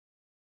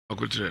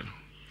Akutre.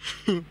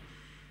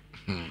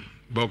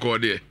 Boko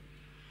de.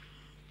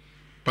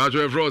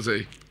 Patro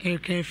Froze.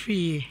 Erica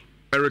free.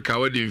 Erica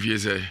what in fear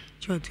say?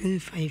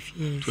 25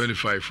 years.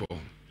 25 for.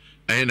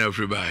 I know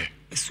everybody.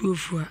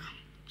 Sufwa.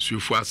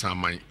 Sufwa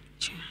Samai.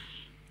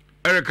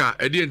 Erica,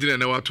 I didn't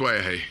know what to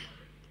I.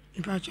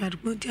 If I try to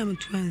go down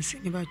to answer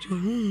about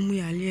whom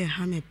we are near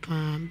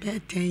Hamilton,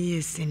 bet 10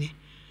 years in it.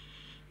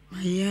 My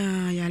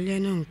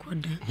Yalena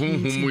Quada.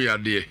 Whom we are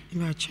dear.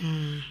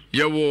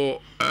 Yawo,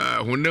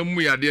 whom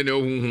we are dear, no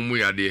whom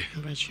we are dear.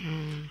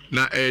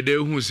 Now, a day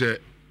who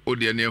said, O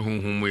dear, near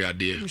whom we are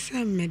dear.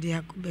 Some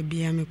media could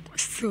be a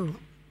so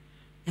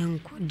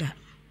and Quada.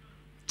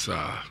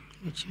 Sir,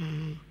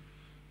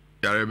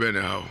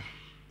 Yarabena how.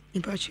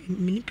 If I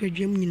mini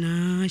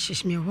pedrium,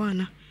 she's me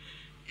one.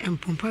 And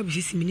Pompa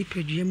is mini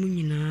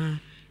pedrium,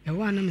 a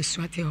one am a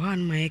sweater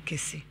one my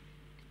ekesi.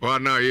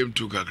 One now aim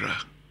to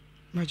Gagra.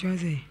 What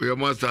was it? We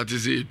must start to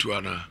see to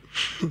Anna.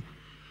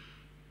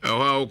 A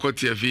while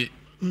cut your feet.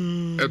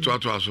 That's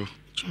what was so.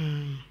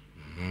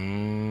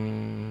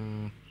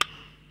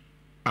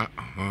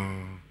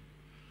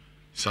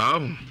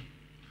 So,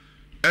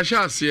 I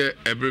shall see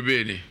every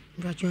baby.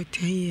 But you're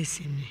 10 years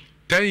in me.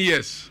 10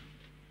 years.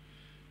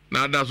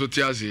 Now that's what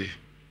I say.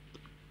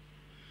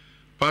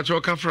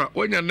 Patro Kafra,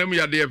 when your name,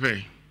 your dear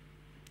pay.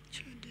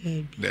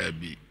 There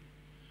be.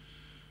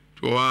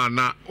 To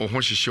Anna or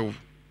Hoshi show.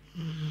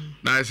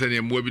 Nice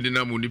and moving in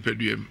a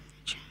munipedium.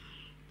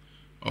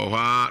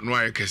 Oh, no,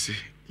 I can see.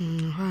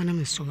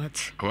 I'm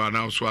swat. Oh,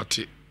 now swat.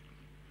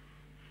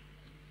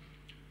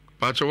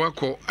 Patro,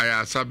 I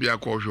are Sabia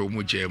Corjo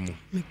Mujemu.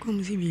 Me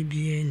comes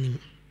Bibiani.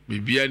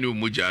 Bibiani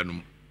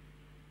Mujanum.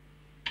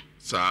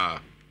 Sir.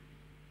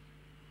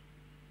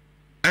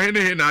 I ain't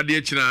an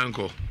idea,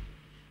 Chinanko.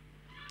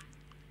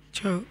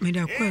 Cho, made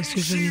a course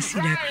with any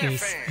Cedar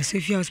Crest, a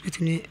Sophia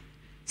Hospital,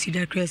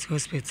 Cedar Crest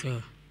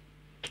Hospital.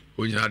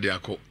 When you had the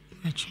acco.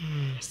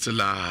 Still,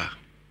 I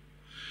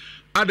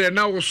did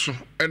now also,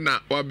 and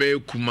not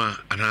Wabe Kuma,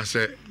 and I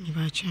said,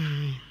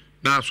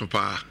 now, so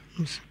pa.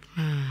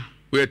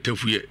 We're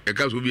tough here, a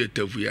cause will be a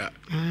tough year.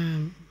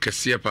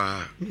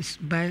 Cassiapa, Miss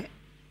by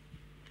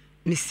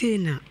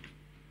Messina,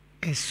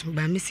 as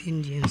by Miss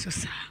Indian, so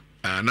sir.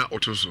 Not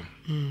Ottoso.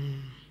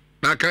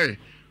 Nakai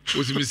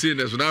was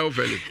missing as now,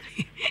 Felly.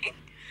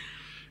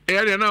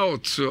 And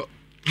out so.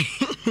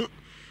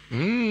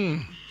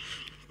 And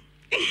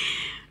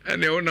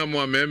the owner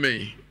more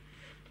meme.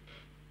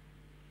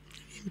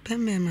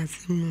 Pemma,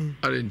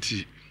 I didn't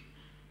see.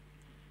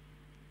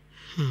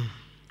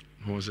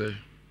 Jose.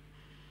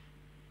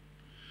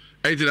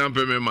 I didn't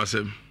pay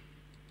myself.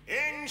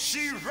 And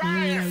she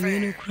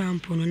ran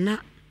crampon,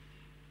 not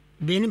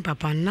being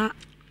papa, not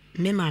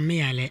Mema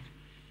meale.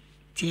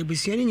 Tia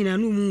busiani nyina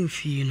no mu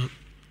mfie no.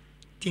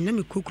 Tia na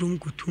me kokrum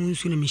kotun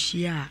so na me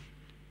hia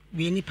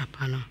we ni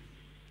papa no.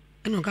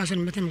 Eno ka so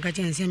no metem ka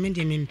chense me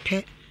de me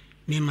mpe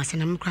me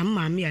masana me kra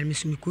ma me yar me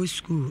so me ko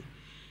school.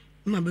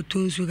 Ma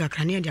betun so ka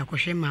kra ne de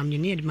akohwe ma me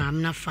ne de ma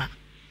na fa.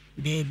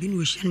 Be bi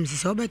no hia me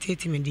se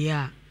obetete me de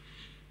a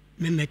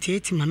me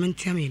metete ma me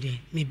ntia me de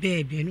me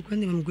be bi no ko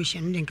ne ma go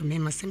hia me de nka me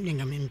masem de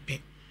nka me mpe.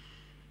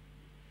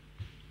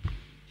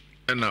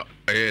 Ena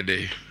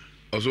ayede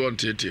ozo on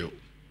tete o.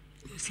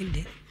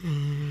 Silde.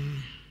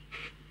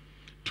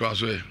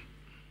 Twaswe.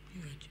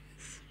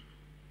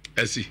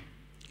 Esi.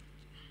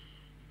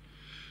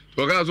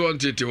 Toka so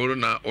ntete wo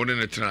na one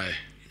ne try.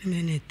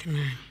 Ne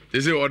try.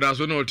 Ese oda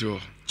so no to.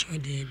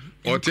 Chode.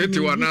 O tete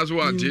wa na so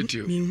wa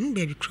tete. Me hu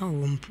baby kra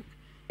wo mpu.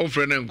 O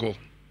frene nko.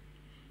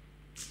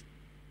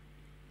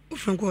 O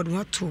frene ko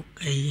do to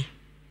ayi.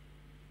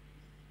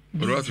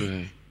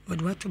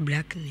 What to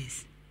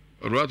blackness.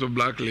 What to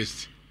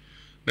blacklist.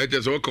 Let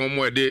us all come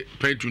where they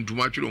paint to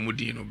much of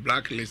Mudino,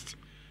 blacklist.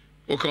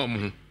 O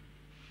come.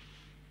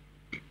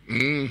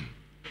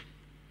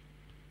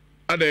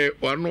 Are they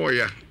one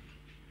way?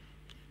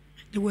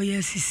 The way I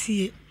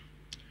see it.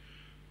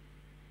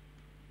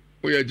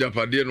 We are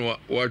Japadian,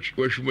 watch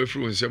my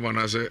fruit, someone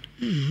has a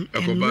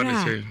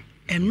cobana say,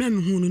 and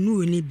Mam who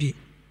knew any be.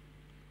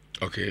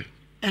 Okay.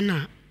 And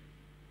now,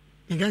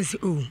 I can say,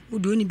 oh,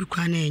 would only be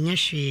crying and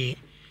yashi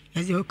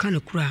as your kind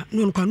of cry,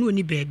 no can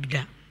only be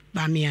that.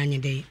 By me any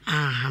day,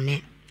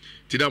 me.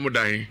 Tidamo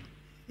dying.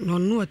 No,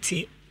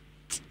 naughty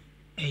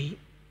a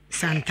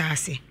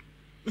Santasi.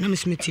 Nam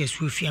Smith,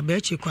 with your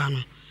birch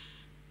equano.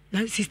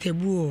 That sister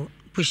boo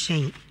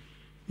pushing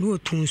no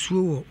tune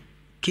swoo,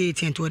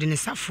 Kate and toward in a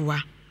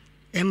safua.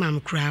 Emma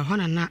cry,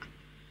 honor not.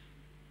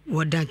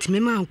 What that me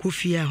man could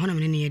fear, honor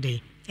many a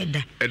day.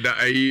 Edda,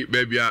 I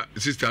baby,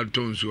 sister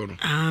tones one.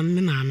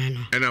 Me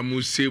mamma, and I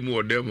must say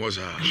more them was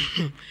her.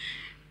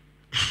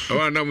 Oh,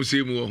 I must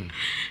say more.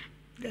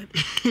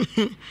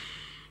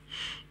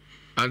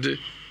 Auntie,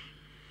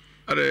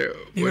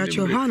 you got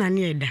your honor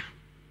near that.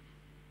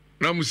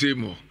 Now, say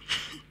more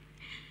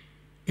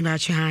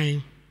about your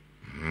high.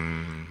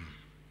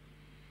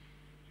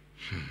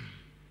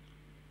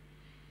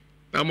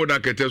 Now, more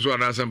that can tell you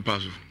an some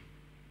puzzle.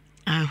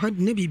 I heard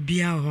maybe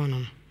be our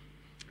honor.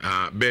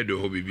 Bed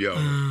or hobby be our.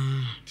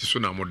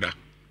 Tisuna moda,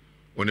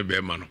 only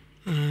bear man.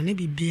 ne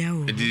bibia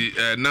wo di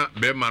na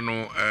be ma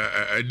no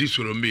adi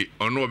sorombe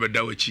ono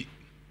obeda wachi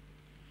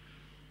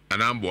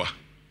anamboa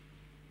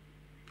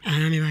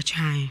me ba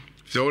chai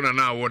so na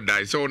na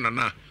wodai so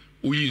na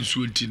uyi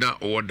nsu nti na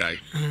wodai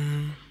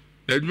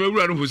na djuma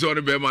wura no fuso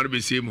ne be ma no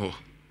be sem ho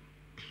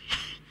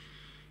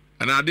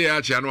ana ade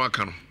ya chia no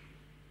aka no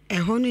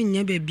ho no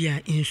nya be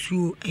bia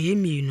nsuo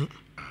mienu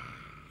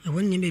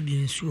ho nya be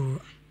bia nsuo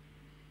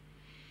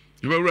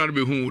djuma wura no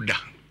be hu da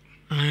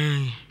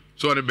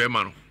so ne be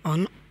ma no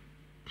ono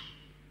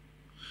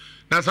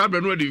na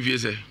sabre no adi fie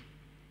se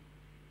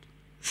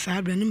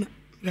sabre no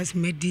gas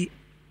medi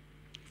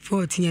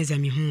 14 years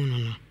ami hu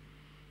no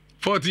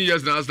 14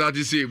 years now start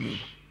to say mu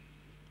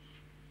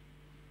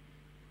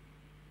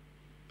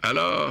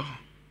hello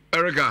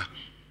Erica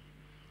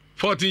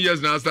 14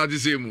 years now start to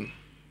say mu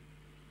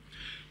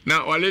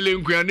na walele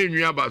nkuya na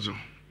enwi abazo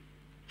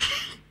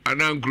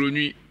ana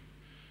nkroni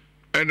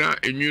ana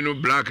enwi no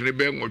black ne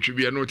be nwotwe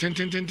bia no ten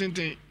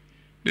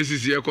this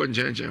is here kon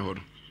chen ho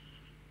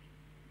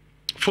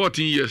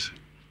 14 years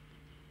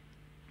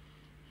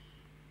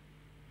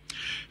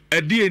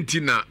adi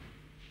entina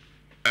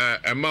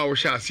ma wo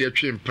sha ase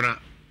atwe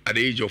mpra at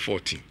the age of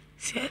 14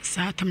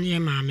 sa tam ne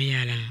ma me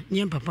yala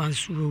ne papa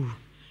nsuo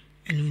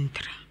enu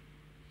ntra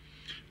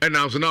and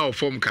now so now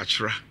form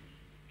kachra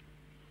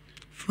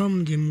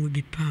from the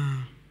movie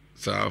pa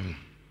sa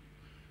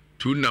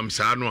tu nam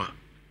sa no a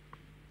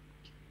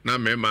na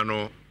me ma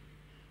no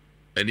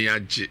eni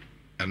age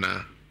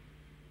ana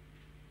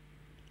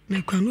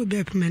me kwano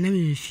be pema na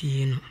me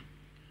fie no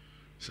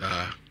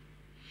sa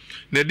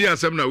na di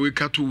asem na we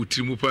kato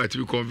utirimu pa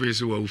ati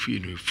converse wa ufie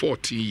no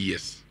 14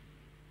 years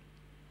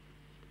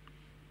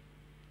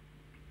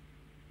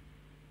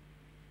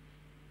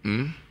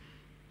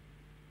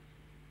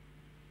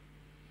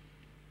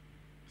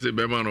Ze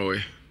be man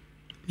owe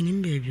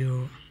minim baby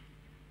o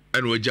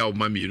and we jaw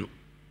mami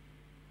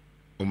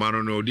o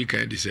man no di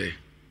kan di say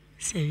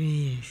 7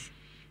 years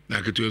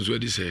na ketu enso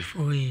di say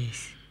 4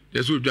 years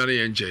yeso dwane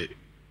ye nche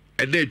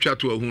e da atwa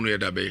to ahunu ye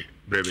da be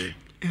brebe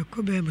e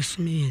ko be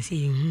busumi yen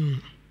si hu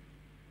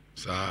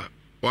sa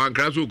wan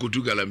kraso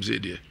kotu galam se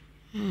de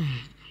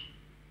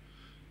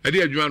e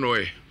di adwuma no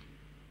e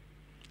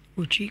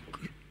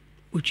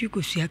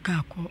Uchiko siaka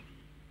ako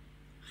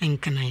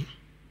enkanai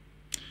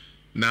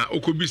na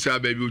okobisa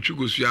baby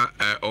uchiko sia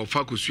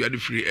ofa kosua de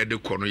free e de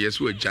kono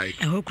yeso agai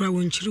e hokra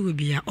won chiri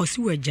obi a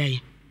osi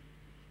wagai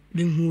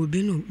be hu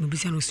obi no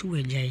obisa no osi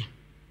wagai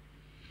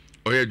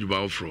oye juba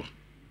ofro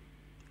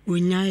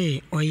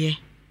onyae oye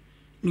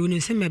no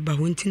ne se meba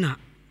ho ntina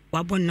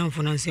wabon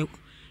namfo nan se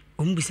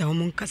ombisa wo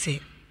monka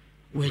se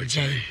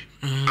wagai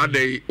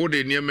adai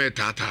ode niema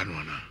tata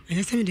no na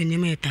ene se me de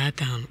niema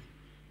tata no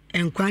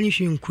enkwani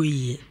hwe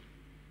nkoyi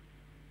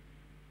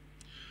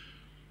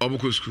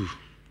omuko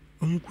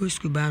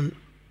school ba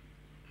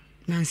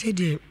na se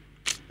de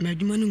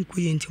maduma no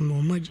nkoyi ntimo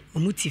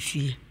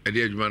omutifie e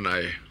de adwuma na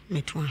ye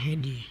meto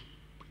ahedi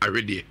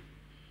awede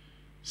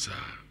sa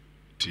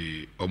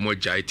ti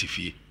omojai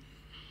tifie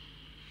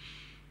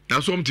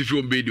na so omtifie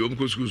ombedi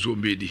omuko school so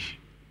ombedi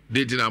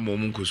de dina mo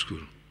omuko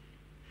school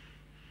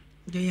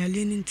de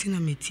yale ni ntina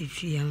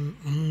metifie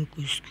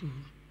omuko school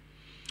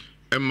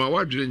emma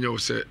wadwene nyawo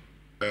se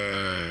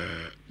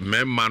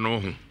memma no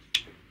ho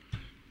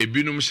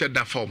ebinum hye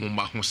dafa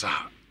omma ho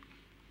sa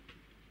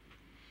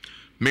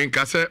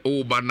menka se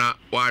o bana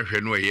wa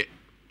hwe no ye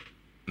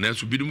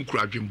nanso binum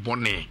kura dwen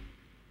bone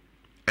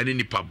ene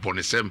nipa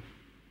bone sem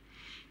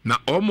na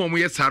omom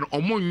ye sa no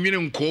omo nwene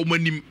nko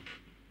omanim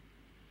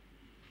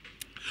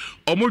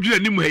omo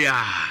dwene nim he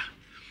ya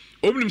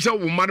omnim se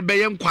wo man be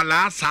ye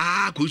nkwala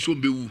sa ko so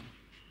bewu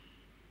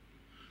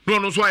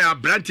no so ya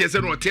brantie se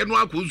no te no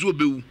akozo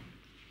bewu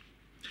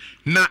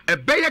na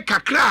ebeye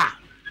kakra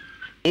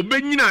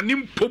obenyina ni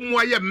mpom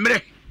aye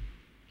mre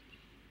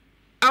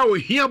a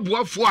ohia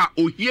boafo a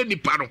ohia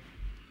nipa no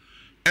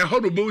eho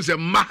do be se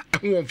ma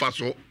eho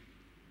mfaso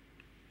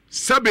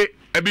sabe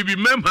ebibi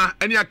memha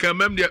ani aka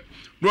mem de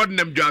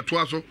rodnam dwato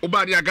aso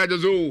oba de aka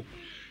jezo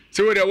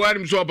se we de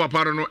wanim so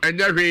papa no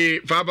enya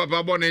hwe fa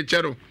papa bo na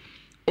chero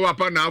o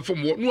papa na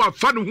afom wo no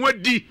afa no ho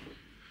adi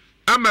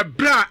ama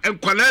bra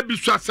enkwala bi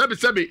so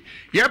sabe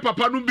ye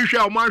papa no bi hwe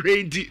a o ma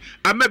hwe nti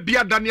ama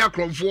bia dane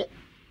akromfo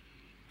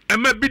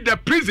ama bi the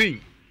prison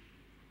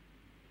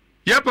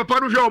ye papa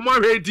no hwe o ma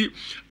hwe nti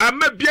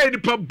ama bia ni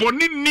pa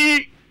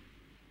bonini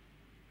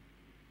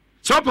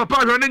so papa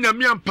hwe na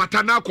nyame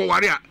ampata na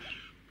akware a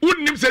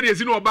unnim se de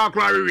esi no oba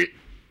akra wewe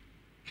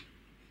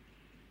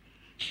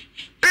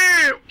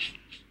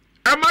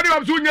amari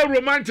of so nya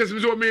romanticism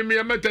so me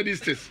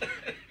Methodists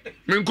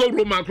me nko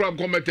Roman akra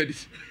nko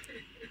Methodist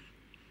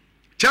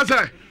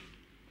chasa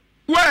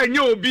wa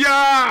nya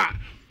obia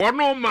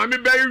ono ma me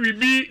bayi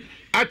wibi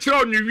a kire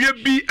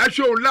onwie bi a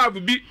show love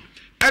bi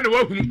ene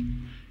wa hunu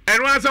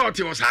ene wa sa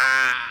ote osa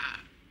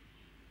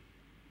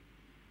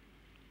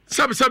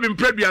sabi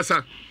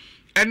mpreduasa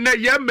ene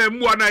ye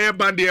mamu ana ye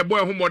bande ye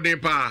boy homoden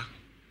pa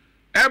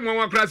enwa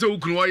wa kra se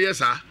ukunu o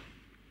yesa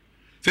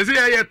sese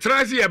ye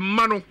trase ye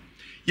ma no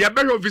ye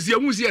be office ye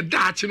hu se ye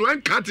daachi no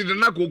enka te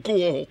na kokko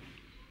wo ho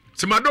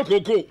Simado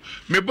koko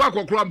me bo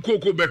akokro am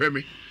koko behwe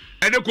me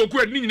ene koko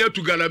ani nyina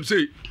tu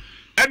galamsey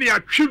ene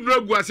atwe no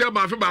agu ase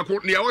ma afi ba ko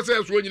ne ya wo se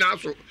so nyina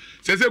so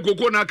se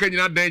koko na aka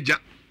nyina dan ja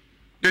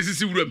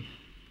desisi wuram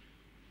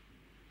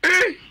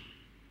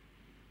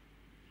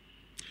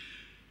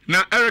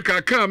na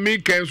Erica ka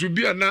mi kan so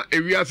bia na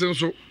ewiase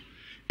nso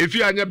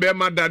efi anya be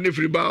ma da ne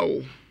firi ba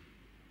o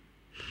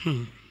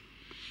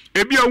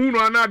ebi ahunu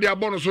ana de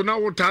abono so na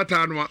wo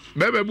tata no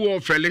be be wo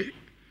fele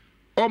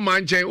o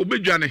manchen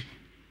obedwane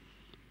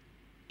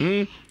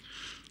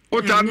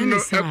o ta no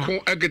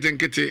eko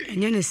egetenkete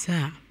enye ne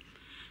sa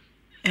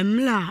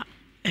emla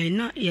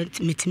na yet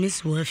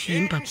mitimis wo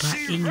afi papa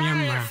enua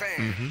mra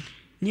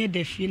nye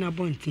de fi na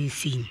bontin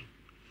sin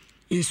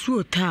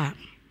nsuo ta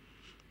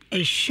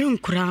ehwen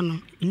kura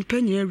no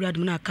npa nyina awurade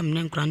na akam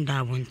na nkura nda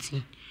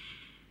abontin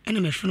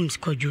ena me film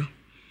skodwo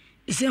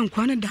ise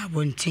nkwa na da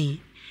abontin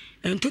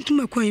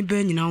entontuma kwa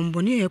ibe nyina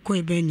ombone ye kwa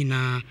ibe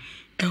nyina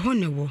eho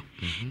ne wo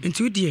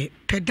nti udie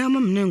pedama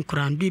mne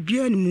nkura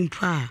bibia ni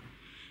mumpa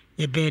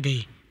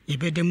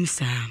yebede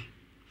musa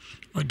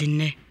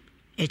odine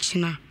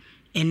echina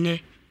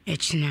ene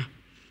echina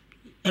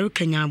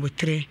erukanya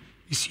abotre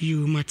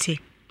isiyu mate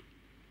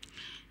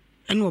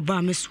eno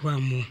oba mesuwa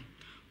mo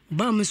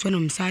ba me so na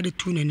msade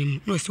tu nanim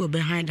no se obe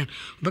haidan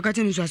obeka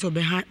temi so ase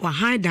obe wa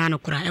haidan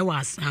kura e wa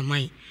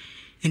asamai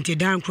enti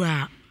dan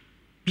kura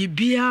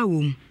bibia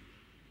wom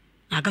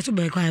aka so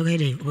be kwa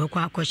hede obe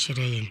kwa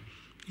akochire yen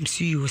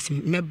msi yo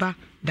sim meba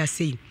da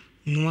sei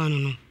no anu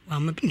no wa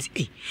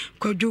mapinti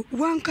kwadwo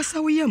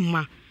wankasa wo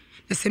yemma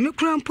na se me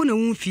kura mpo na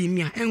wo fi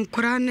mi a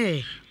enkura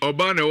na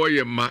oba na wo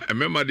yemma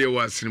emema de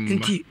wa asinim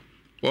ma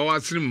wo wa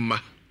asinim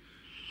ma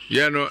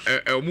ye no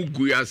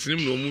omugu ya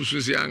asinim no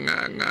mususi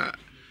anga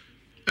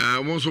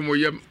monso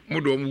moyem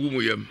modo omugu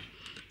moyem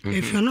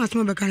if you know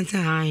asma be kan say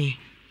han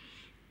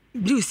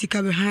do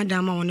sika be han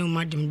da ma wona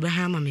madem be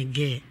han ma me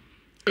ge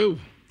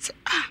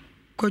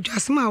kwadwo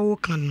asma wo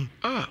kan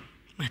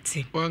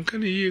mate wan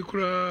kan yi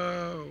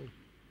kura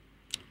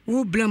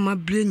wo bla ma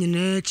ble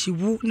nyina chi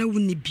wo na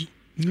woni bi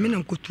me na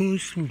nkotun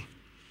su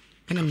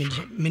na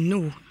me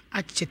no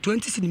a che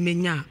 20 cedi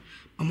menya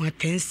mama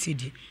 10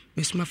 cedi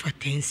me suma fa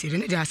 10 cedi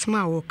na de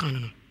asma wo kan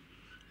no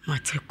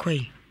mate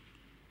koi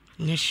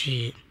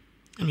nyeshi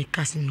ami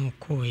kasi no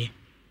koye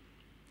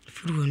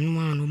furu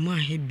no ma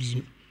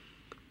hebi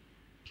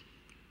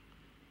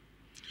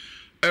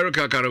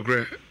Erica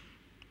Karokre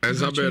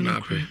ensabe na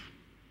ape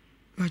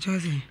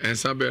wachoze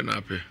ensabe na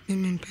ape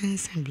me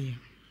pensa bi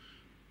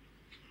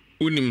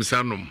unim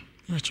sanom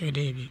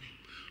wachode bi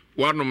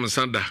wanom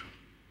sanda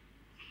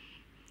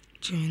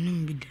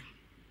chenum bida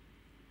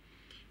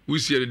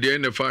usiere de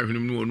na fa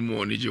hwenem no onum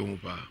oni je ho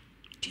pa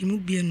timu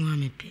bia no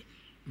amepe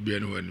bia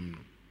no wanim no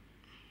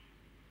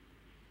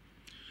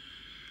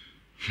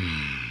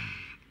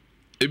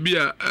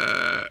ebia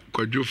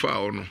kwadwo fa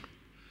ono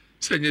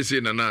senye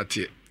se na na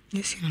atie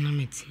yesi na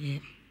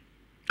metie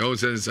ka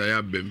sensa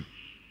ya bem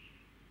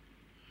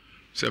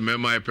se me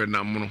mai pe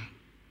na mono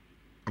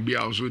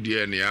bia oso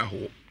de ne ya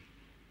ho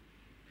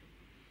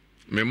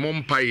me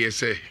mompa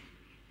yese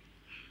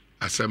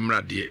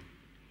asemra de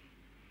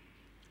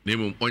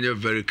nemu onye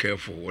very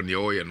careful on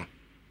your oye no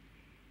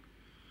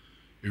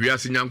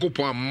wiase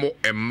nyankopon ammo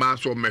emma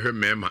so mehwe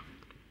mema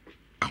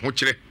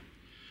ahokire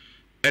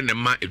ene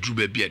ma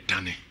edruba bi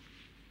etane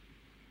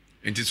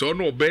enti so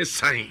no obe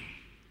sign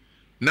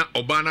na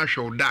oba na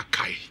hwewda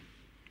kai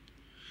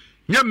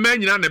nya ma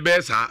nyina ne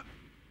be sa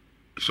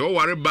so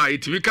ware ba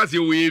itimi kase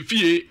we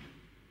fie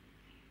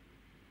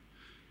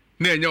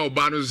na enya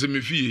oba no se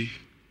me fie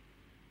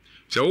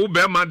se wo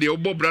be ma de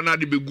obobra na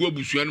de begu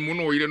abusuan mu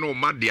no oyire no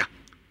ma dia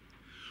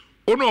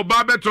ono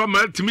oba betro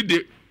ma timi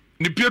de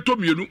ni pieto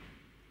mienu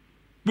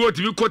bo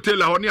timi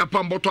kotela ho ne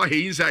apamboto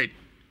ahe inside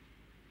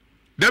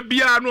da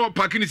bia no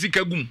pakini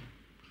sika gum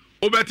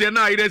obete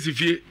na ayire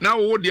sifie na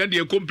wo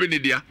de company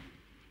dia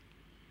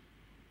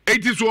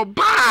eti so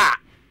ba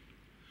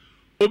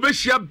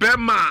obehia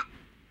bema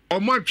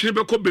omo atwe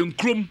be ko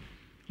benkrom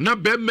na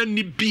bema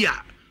ni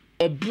bia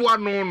oboa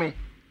no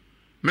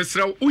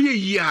mesra uye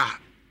yia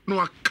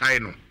no akai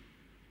no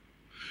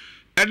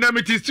ena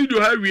meti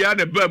studio ha wi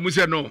na ba mu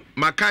se no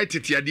makai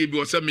tete ade bi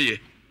o se meye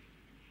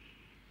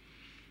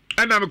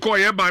ena me ko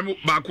ye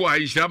ba ko a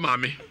hira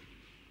maame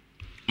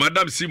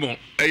Madam Simon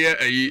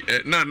ayi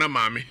na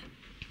maame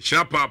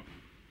shapap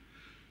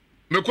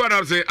me ko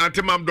na say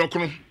antemam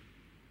dokno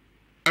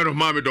eno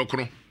maame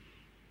dokno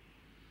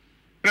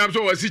na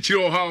so wasi chire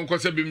o ha onko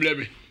se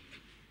bimle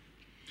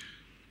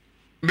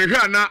me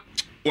hwa na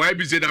why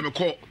bi say da me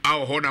ko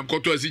a ho na ko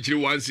to asi chire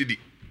 1 cedi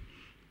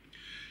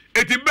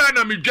eti ba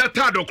na me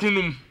dwata dokno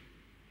num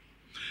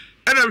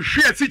ena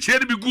hwe asi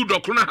chire bi gu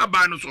dokno na ha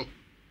ba no so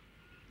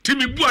ti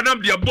mi bu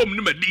anam dia bom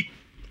ni madi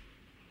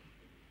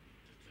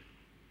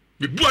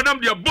mi bu anam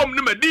dia bom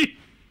ni madi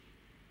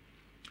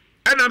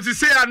enam si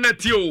say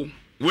anatio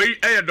we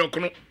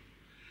dokno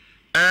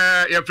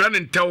ye friend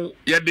ntaw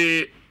ye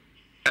de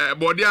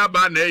body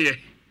aba na ye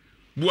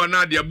bu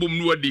ana dia bom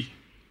ni wadi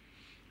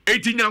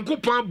eti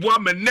nyankopon bu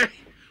amene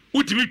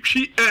utimi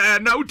twi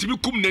na utimi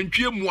kum na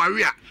ntwie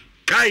muawe a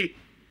kai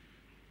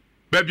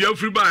baby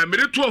free by me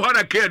to ho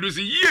na care do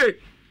say ye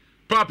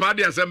papa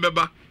de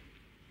asembeba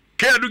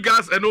care do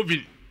gas and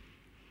oven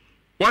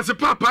was a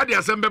papa de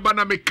asembeba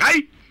na me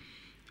kai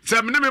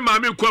se me ne me ma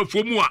me kwa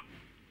fomu a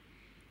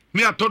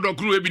me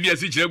atodokru ebi ne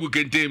asi kire gu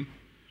kentem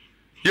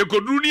ye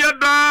koduru ni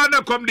ada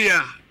na kom de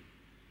a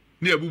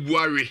ne abubu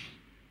awe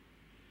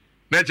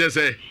na che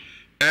se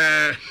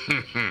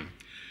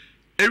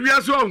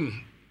ewia so hu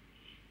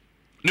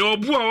ne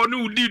obu a woni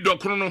udi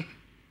dokru no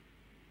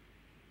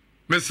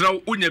mesra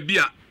unya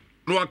bia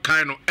no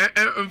akan no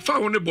mfa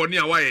ho ne boni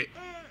a waye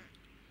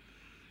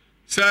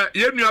sa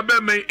yenua be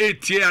men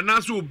etie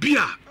anaso obi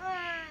a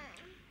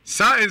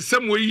sa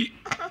ensem yi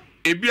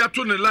ebi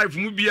ato ne life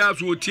mu bia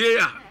so otie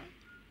a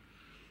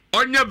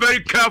onye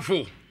very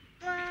careful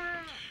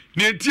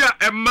ne ntia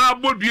emma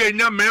bodu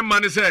enya mema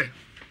ne se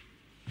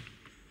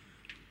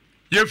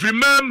ye free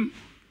mam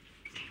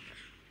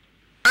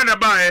ana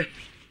bae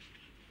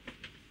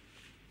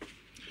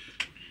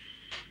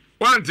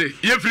wante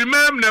ye free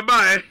mam na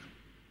bae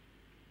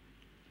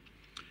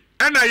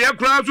ana ye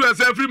kura so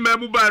asa free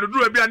mam bae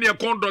do bia ne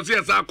kondo se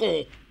asa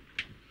ko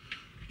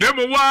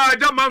nemo wa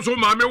jama so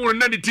ma me won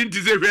na ni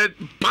tinti se hwe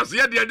pass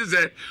ye de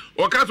se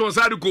o ka so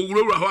sa de ko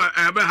wuro ho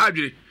aba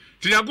hadwere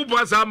tinyagopo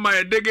asa ma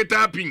e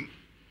degeta pin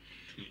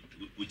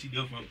uti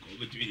de fa ko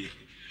betwi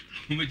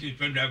uti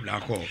pen drive la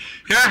ko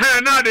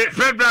na de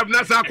pen drive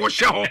na sa ko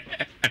hye ho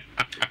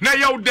na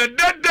yaw de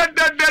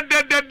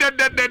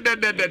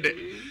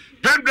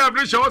pen drive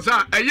le show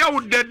sa e yaw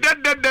de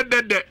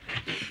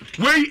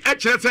wey e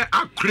kire se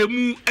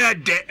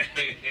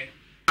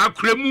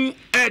akremu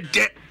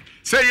ede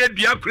say ye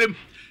dua akrem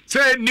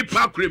say nipa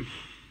akrem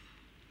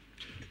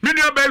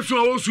mini oba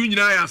so o su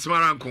nyina ya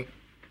asmaranko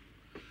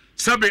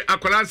sabe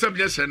akwala nsam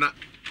je sena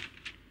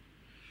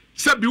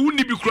sabe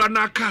wuni bi kura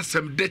na aka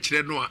asem de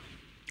kire no a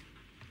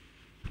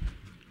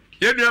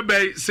ye nua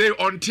bai say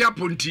onti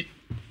aponti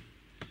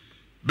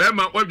be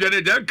ma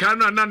odwane de kan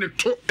na ne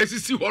to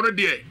esisi ho no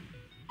de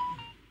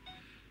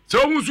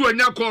so hu su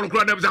anya kor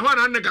kura na bisa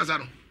na ne kasa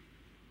no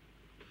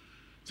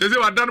se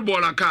wadan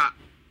bola ka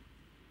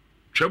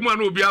twemu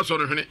ana obi aso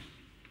no hwene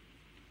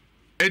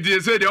edi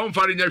ese de on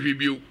fare nya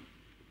hwebio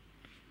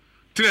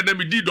tine na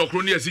mi di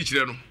dokro ne asi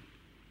kire no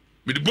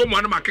mi di bomu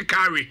ana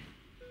makekawe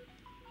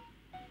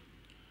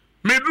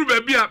me dru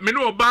ba bia me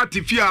no oba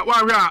tifia wa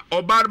hwe a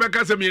oba be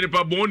kasa mi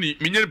nipa boni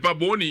mi nipa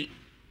boni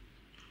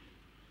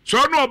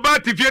so no oba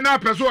tifia na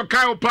peso o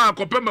kai o pa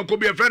akopem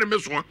makobi e fere me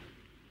so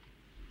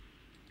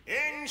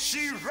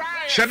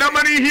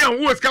shadamani hia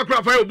wo ska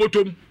kra fa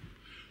obotom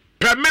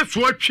pe me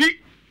so atwi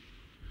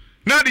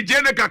na de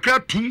jene kakra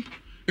tum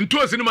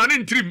ntosi ni ma ne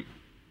ntrim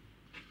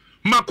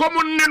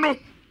makomo nne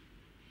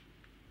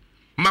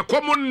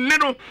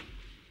no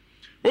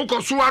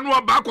ukoso anu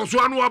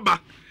aba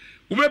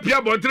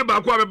ubepia bontre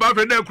ba ko abeba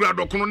fe na akura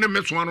dokono ne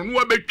meso anu no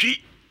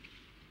abetwi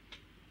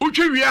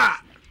utwi wi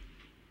a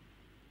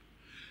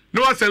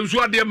no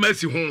asansu ade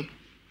masi ho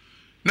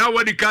na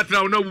wadi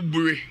katra na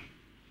wubuwe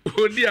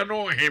odi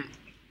ano him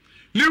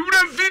ni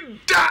wura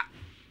vida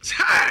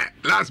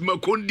last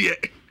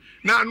makondie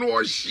na no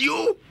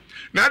ohio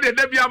na de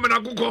da bia mana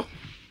kokọ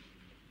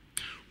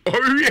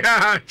owi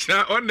a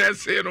cha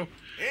onese no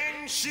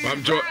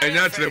bamjo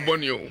enya tere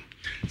boni o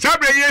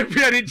sabre ye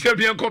fia ni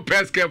champion ko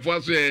peske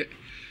fo so e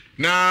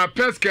na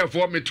peske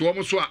fo meto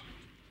mo so a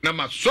na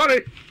ma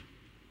sorry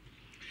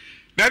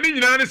na ni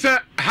nyina ne se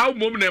how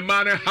mom na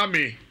ma ne ha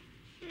me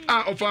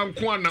a ofa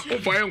nko na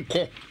ofa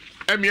enko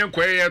emi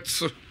enko ye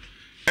tso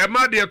e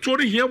ma de to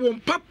ri hia won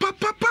pa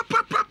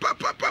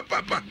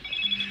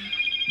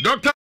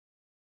doctor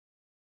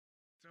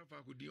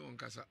safa ku di on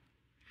kasa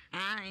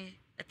ai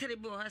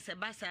eterebo ha se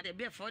basa de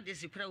be for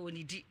this kura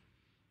wonidi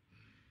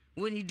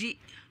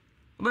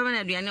obama na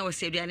aduane wo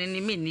se aduane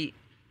ni meni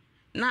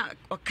na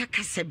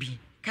okakasa bi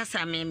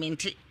kasa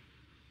mementi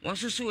won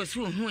susu wo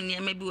su hu ni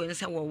ama bi won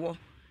sa wowo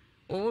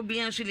bi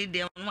anso li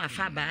de no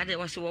afa ba de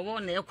wo se wowo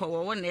na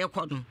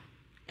ekọ no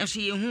enso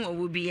ye hu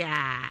wowo bi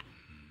a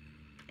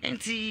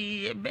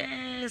enti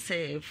be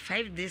se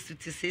 5 days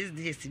to 6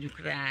 days di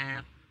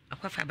kura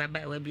akwafa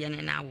baba wa bi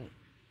ane na wo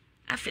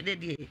afede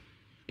de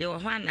ye wo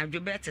ho anadwo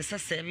be te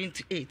 7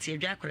 to 8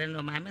 edwa akore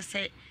no ma me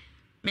se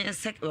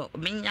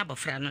menya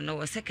bofra no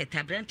wo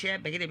seketa branch ya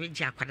begede be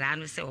ji akwara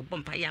no se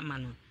obompa ya ma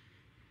no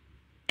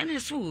ene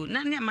so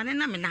na ne ma ne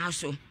na me na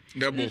so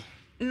debo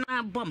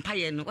na bompa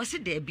ye no wo se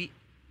da bi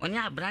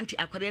onya branch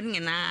akwara ni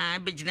na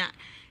begina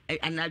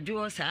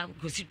anadwo sa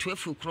kosi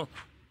 12 o'clock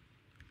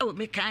o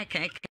me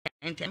kai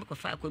ente me ko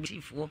fa ko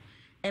bifo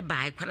e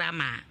ba akwara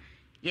ma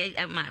ye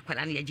ma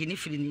akwara na ye ji ni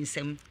firi ni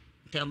nsem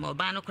te mo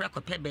ba no kora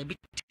ko pe ba bi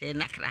te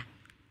nakra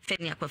fe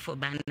ni akwafo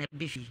ba na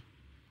bifi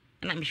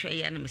na me hwe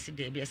ya na me se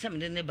da bi asem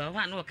ne ba ho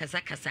na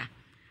kasa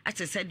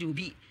ate se de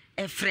obi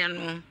efre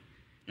no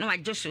na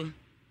wajoso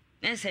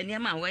na se ne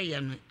ma wa ye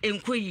no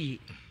enkoyi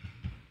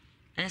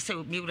na se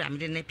mi wura me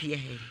de na pie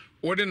he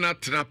what na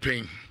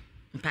trapping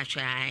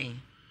mpatwai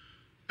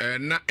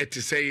na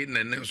eti say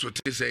na ne so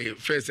te say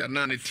first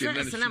na ne tie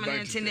na na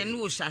me te ne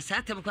no so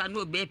asata kwa na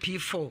obe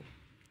P4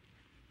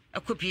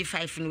 akọ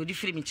P5 no di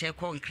firi mi che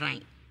ko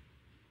nkran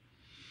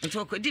nti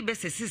okodi be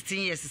 16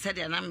 years said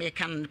na me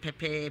kan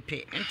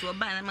pepepe nti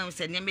oba na ma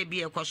se ne me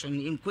bi e kwaso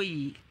no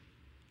nkoyi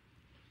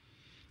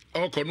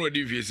okọ no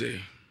adi vie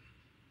say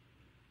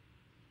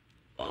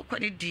okọ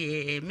ni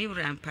die mi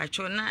wura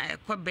mpacho na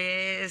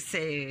ekobe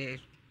say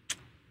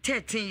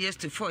 13 years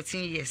to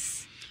 14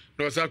 years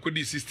no sa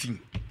kodi 16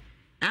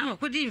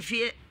 okodi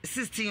mfie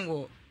 16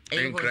 wo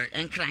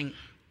enkran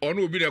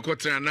ono obi na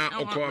kotra na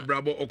okọ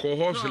abrabo okọ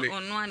hostle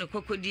ono an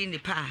kokodi ni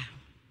pa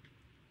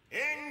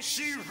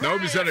na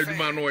obi sa na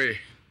duma no ye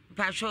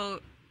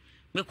pacho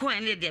me ko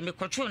ene de me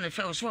control no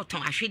fe so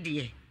ton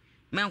ahwede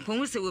me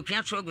nkonwu se wo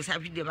pia tro go sa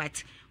ahwede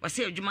but wo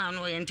se adwuma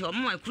no ye nti o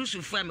mo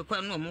akrusufu a me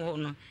ko no mo ho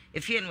no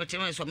efie no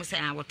teme so mo se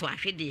a wo ton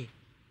ahwede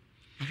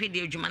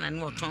adwuma na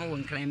no ton wo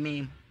nkran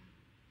me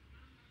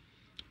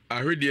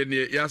ahwede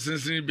ne ya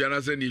sensen bia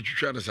na se ne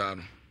twitwa ne sa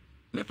no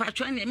me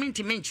pacho ne me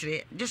nti me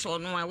nkyere de so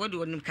no a wode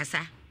wonim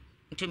kasa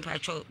nti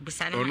pacho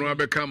bisane ono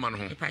abeka ma no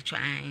ho pacho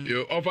an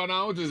yo ofa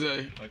na what is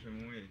it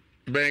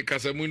ben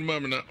kasa mun ma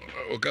na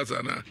o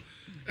kasa na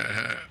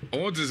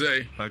what is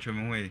it pacho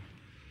me ho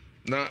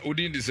na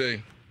udin di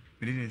say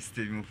udin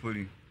Steven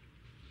Mofori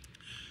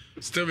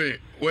Steven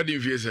what do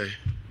you say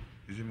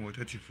is it more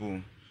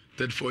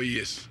 34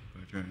 years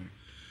pacho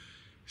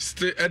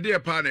stay at the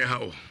partner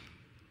how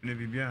ne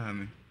bibia ha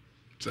me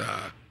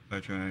sa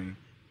pacho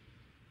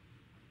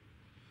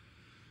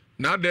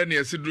na then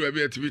yes do a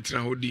bit with na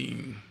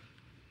hodin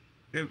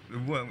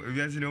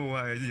we as no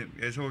why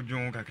is so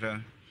John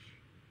kakra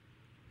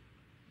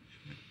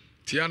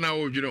tiana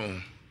o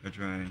dwino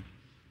pacho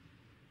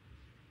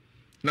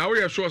na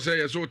we sure say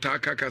yes o ta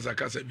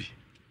kasa bi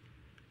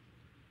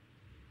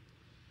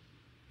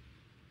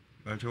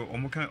pacho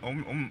omuka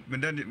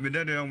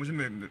medade o musi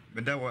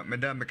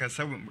meda me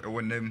kasa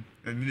wonam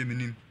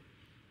minim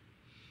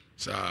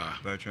sa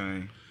pacho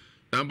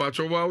na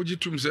pacho wa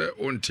ujitum say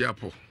on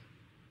tiapo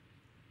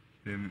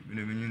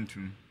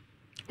minuntum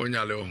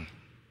onyale o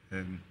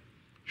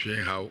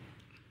hwe how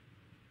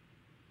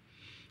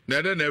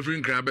na da na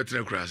every nkran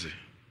betre krase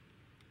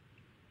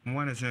mo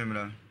wana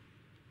semra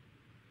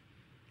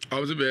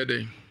awze be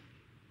dey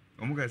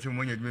omuka se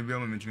mo nya dwuma bi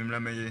ama mitimi mra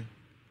meye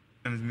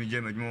na mi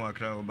je madwuma wa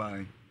kra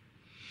obai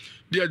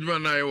di adwuma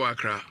na ye wa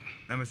kra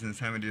na me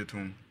sensan me de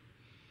tom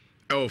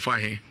e o fa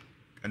he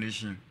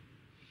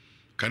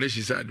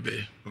kaneshi sad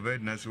be obai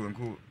na so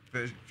nko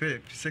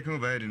fe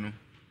second obai no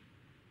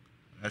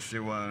ase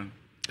wa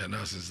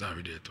na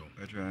sensan de tom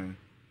atwa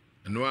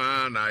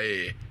no na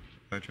ye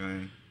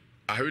atwa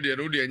ahwede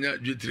no de nya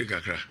dwetire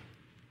kakra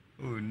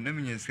oh na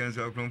me nyen so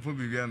akromfo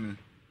bibia me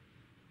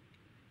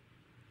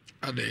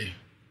ade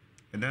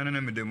edana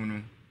na me demu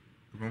no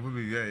akromfo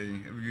bibia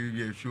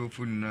e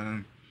fiofo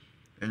na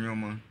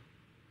enyoma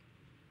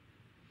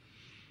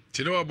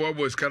tino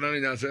abobo skana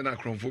nya se na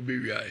akromfo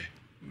bibia e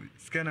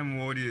skana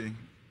mo wodi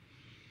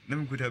na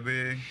me kuta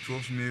be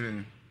 12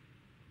 million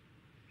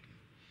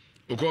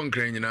ukon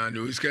kran nyina ne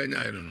o ska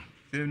nya no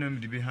se na me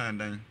di bi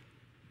handan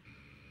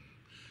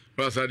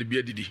rasa de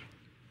bia didi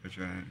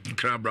atwa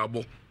kra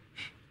brabo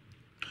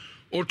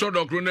o to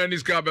dokro na ni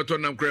ska beto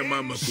nam kra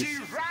mama ku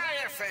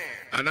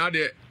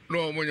anade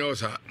no mo nya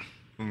osa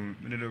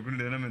me de dokro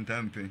na me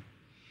ntampe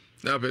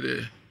na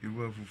pede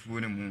ibu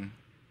fufu ne mu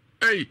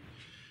ei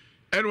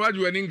en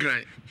waju ani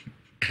nkran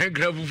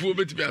nkran fufu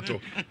betibi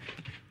ato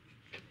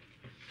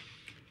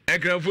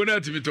nkran fufu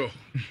na tibi to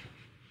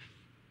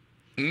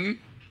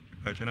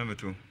atwa na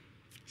beto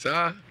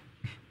sa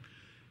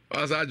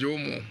wasa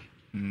jomo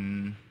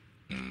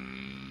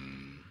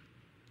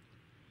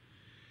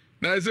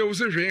na se wo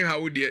se hwen ha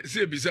wo de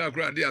se bisa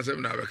akura de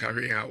asem na be ka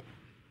hwen ha wo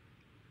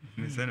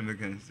me sene me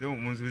kan se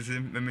mo so se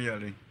me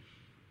yale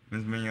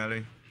me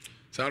yale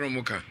saro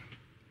muka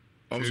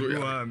omso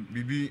ya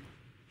bibi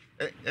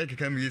e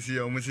keka me yesi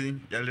ya mo si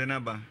yale na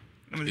ba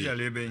na mo si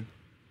yale be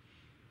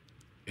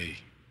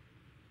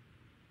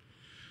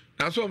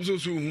na so omso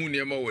so hu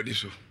ne ma wodi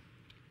so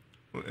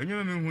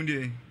enyo me hu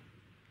de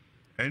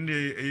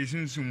ende e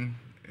sunsum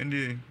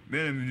ende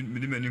me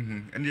di mani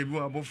hu ende bi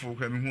wa bofo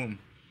kra me hu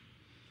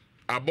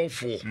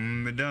abofo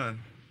meda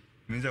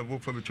me za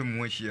bofo be to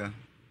mo hia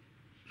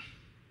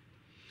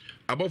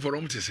abofo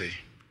rom te say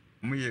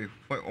mo ye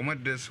o ma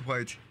dress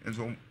white and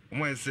so o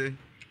ma say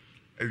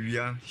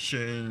awia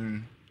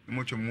shen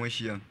mo to mo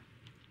hia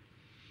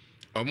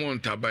omo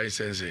ntabai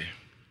sense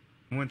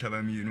mo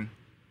ntaba mi nu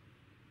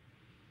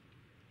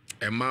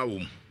e ma wo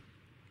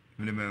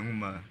me me hu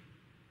ma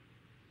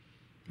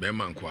be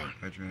man kwa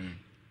atwa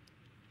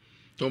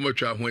to mo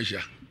twa ho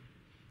ahia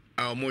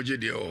a mo je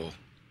de o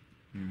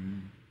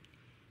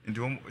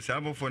nti sa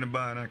abofo ne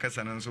ba na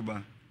kasa na nso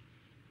ba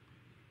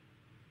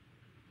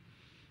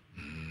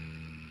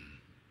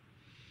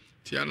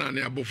ti ana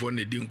ne abofo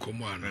ne di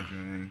nkomo ana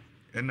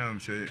enam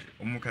se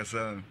omu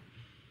kasa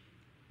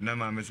na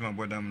ma mesema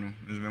bodam no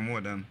mesema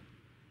modam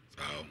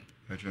saw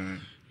atwa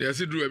de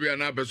se duru bia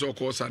na peso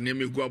ko sa ne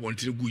megu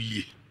abontin gu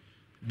yie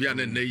bia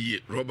ne na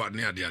yie Robert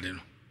ne ade ade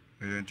no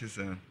nti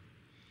sa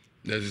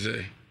na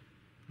se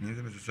ni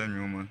se sa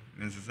nyoma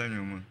ni se sa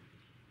nyoma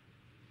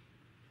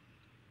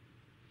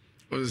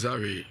o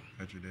zawe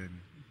atwa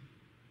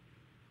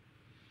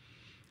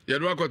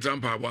Yɛde wakɔtena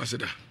mpaabɔ ase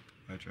da.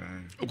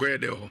 Wokɔyɛ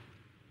dɛ hɔ.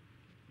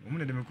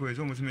 Ɔmo de me kɔ,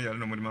 so mo se me yare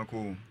no mo de ma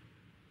kɔ.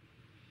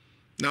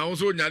 Na wo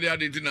so nyade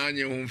ade nti na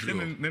anye ho mfiri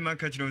hɔ. Me ma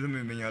ka kyerɛ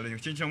mo me yare.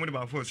 Kyenkyen mo de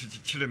ba fo so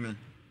kyerɛ me.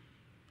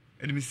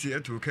 Ɛde me si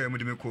ɛto ka mo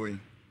de me kɔ yi.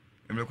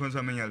 Emre kɔ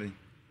so me yare.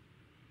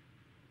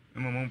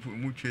 Mo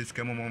mo twe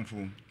sika mo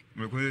mfo.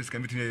 Emre kɔ sika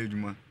mituni yɛ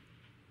adwuma.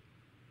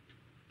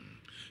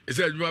 Ese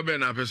adwuma bɛ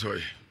na apɛ sɛ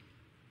ɔyɛ.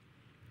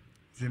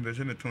 Zimbe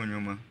se me ton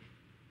nyoma.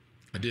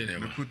 Ade na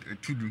ma.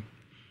 Tudu.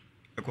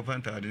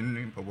 Ekofanta ade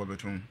ni pabo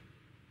beton.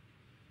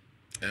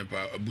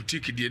 Epa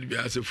boutique die bi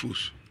ase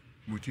foods.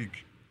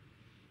 Boutique.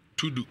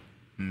 Tudu.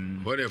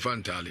 What a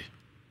fantale.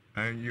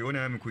 You only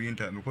have me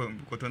kuyinta, me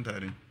ko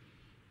tontare.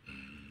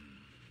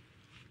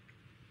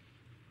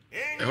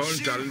 E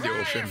hon talent de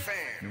ofem.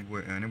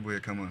 Ne boy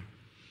kama.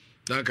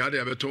 Na ka de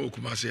abeton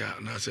okumase ya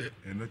na se.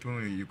 E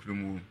beton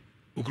yikurumu.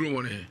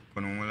 Okurumu ne.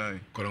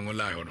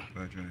 Konongolai hono.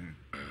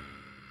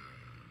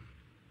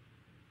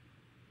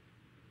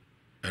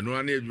 Eno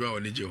ana edwuma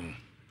woni je ho.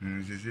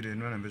 Sisi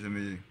no na pese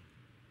me.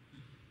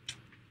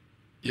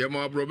 Ye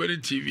ma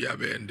Abroberi TV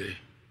abende.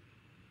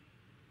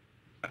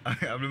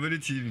 Abroberi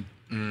TV.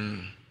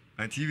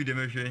 A TV de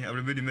me hwe,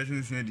 Abroberi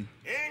mesin sinadi.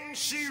 In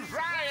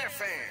Shiraya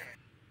fan.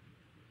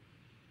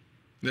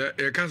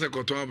 E kan se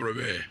koton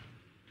Abroberi.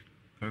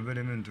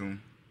 Abroberi menton.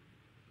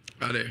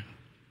 Ale.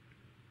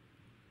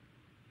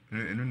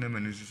 Enu na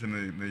manu sisi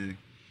me.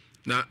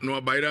 Na no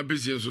abaira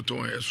pesi so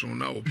ton esun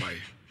na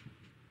opai.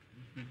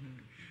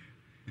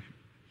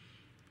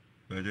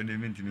 Bajo de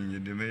minti mi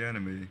de me ya na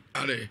me.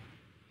 Ale.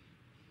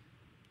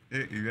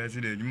 You guys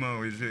say juma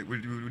we say we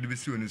be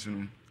see oni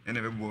sunu. E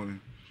na be bo.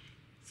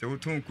 Se wo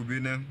ton ku bi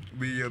na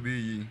bi ya bi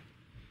yi.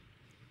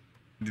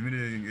 Di mi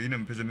de ina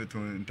mpese me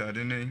ton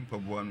ntade ne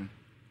paboa no.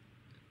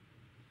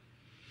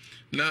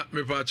 Na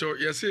me pacho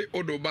yesi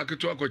odo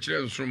baketo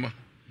akokire nsruma.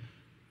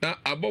 Na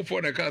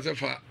abofo na ka se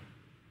fa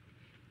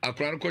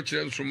akran ko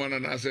kire nsruma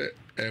na se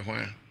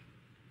ehwan.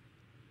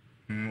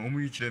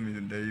 Omu yi kire mi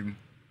dayim.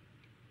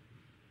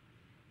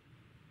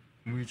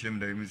 Mu kire mi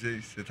dayim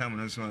say se tam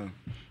na so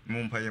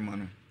mo mpaye ma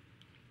no.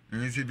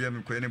 Nyi se bia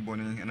me ko ene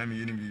boni ana me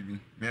yini bibi.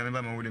 Me ana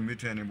ba ma wo de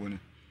metu ene boni.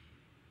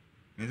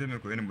 Nyi se me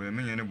ko ene boni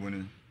me ene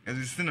boni.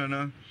 Ezu sina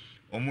na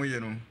omo ye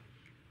no.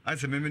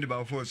 Ase me de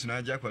ba force na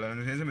aja kwala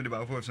no. Se me de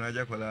ba force na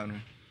aja kwala no.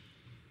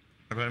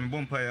 Akala me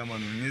bom mpaye ma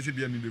no. Nyi se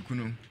bia me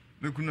bekunu.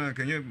 Bekunu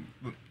akanye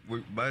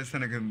ba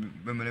sana ke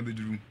be me na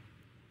beduru.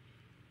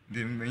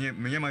 De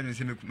me ma nyi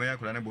se me ya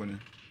kwala na boni.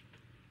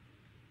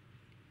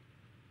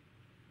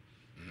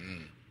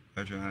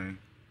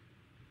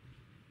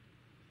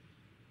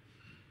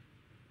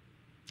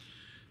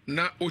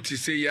 Na oti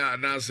se ya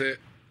na se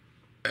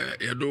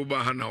yedo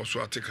ba ha na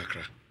oso ate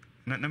kakra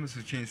na me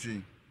so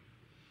chensi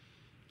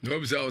no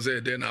bi se o se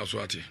de na oso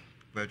ate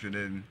ba twe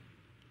den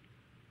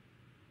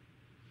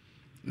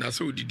na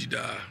so didi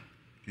da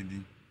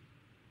didi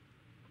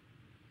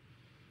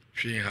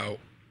hwe how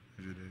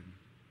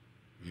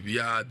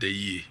bibia da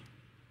yi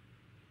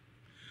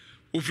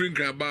ofrin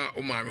kra ba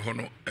o ma me ho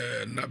no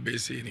na be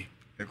se ni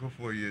e ko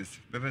 4 years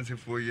be say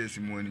 4 years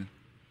money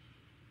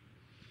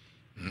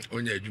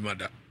onya adwuma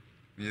da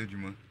ye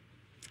adwuma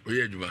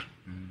oye adwuma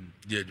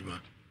di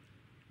adwuma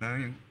na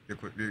ye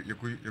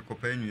ko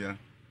panua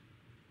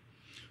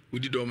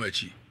udi do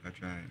machi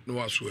atrai no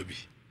waso abi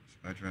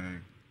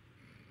atrai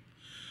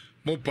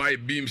mo pai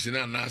beams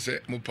na na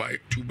se mo pai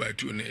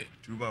 2x2 ne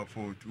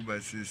 2x4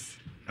 2x6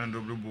 and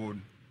double board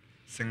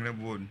single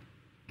board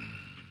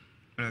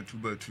and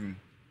 2x2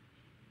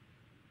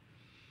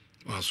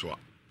 waso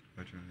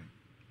atrai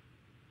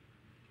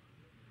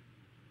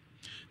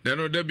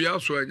Neno de bia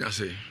so anya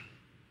se.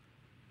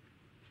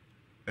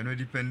 Eno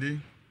depending.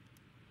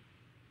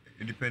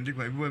 It depending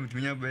kwa ibu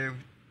mtunya be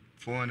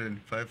 400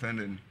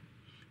 500.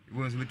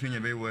 Ibu mtunya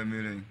be 1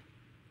 million.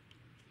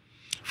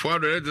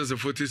 400 is a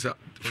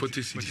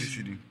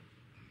 40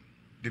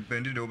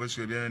 Depending the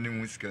obaso bia na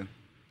musika.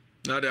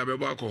 Na de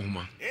abebo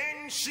akohoma.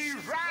 In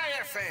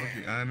Shiraya fan.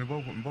 Okay, me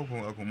boko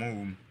akoma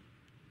wo.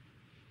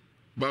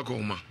 Ba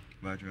kohoma.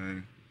 Ba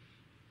try.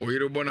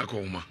 Oyire bona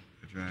kohoma.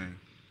 Try.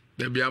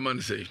 De bia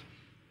man say.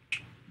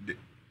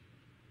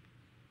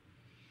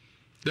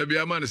 The be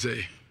a man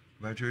say,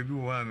 but you be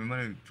one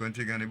man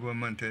 20 Ghana, be 1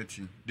 man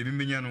 30. The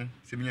Bimiano,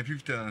 Semina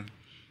 50,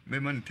 me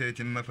man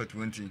 30 and for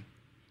 20.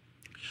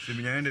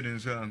 Semina ended in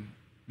some,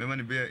 me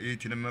man bear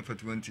 18 and for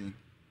 20.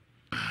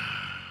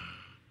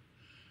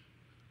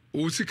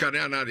 O see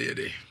Canana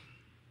de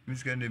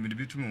Miss Candy, me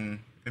be 2 more,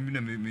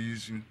 and me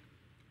use you.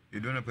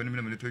 You don't have any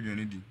minute to you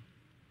need.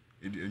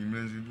 It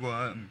means you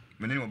are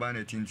my name of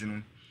Barnett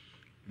Tintin.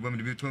 You want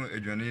me to be 2 a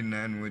journey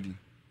 9 wedding.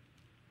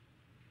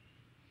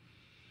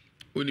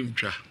 Unim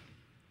twa.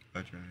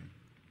 That's right.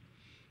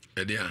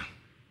 Edia.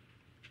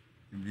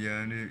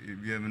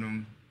 Ibia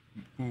menum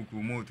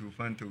kuku moto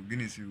fanto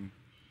Guinness you.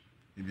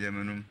 Ibia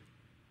menum.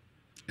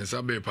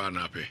 Esa be pa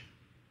na pe.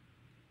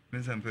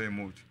 Men sam pay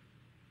mot.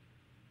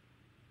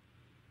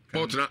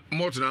 Mot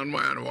na no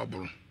ya no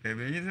waburu. E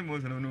be yin se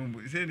mot no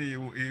no. Say the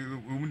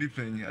we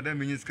different. Adam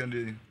mean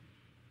scandal.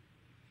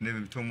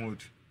 Never to mot.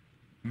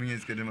 me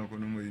is getting my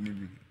economy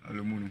in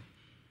Alumuno.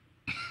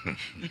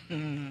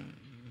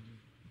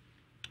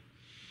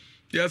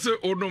 Yes,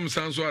 Odom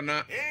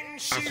Sanswana,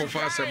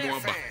 Akofa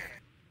Samuaba.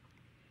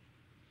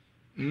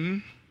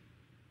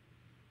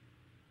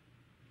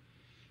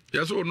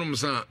 Yes, Odom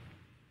San.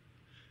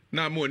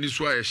 Na mo ni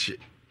so ayehye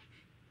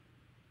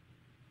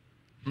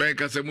ben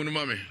ka se munu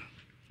mame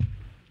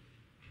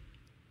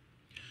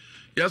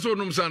yaso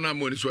num sa na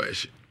mo ni so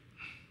ayehye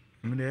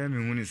me dey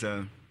me hu ni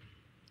sa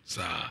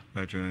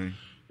atwe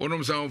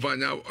onum sa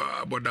onfanya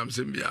bodam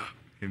sembia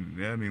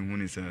me hu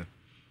ni sa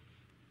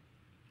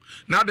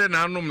na de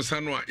na num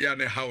sa no ya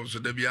ne house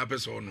da bia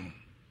pese onum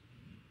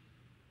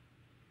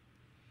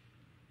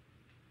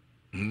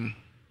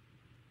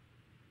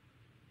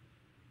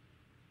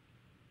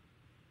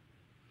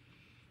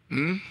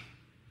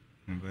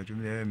But you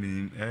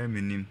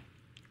mean,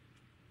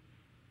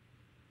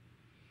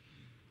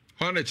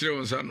 One a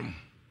children son.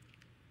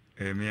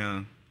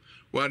 Mea,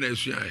 One is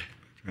shy.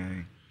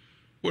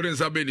 What is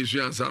Sabin is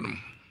young son?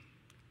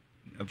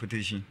 A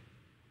petition.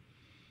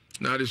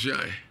 Now is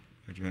shy.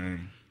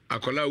 I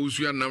call out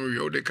Usuan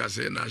Namio de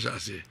Casse and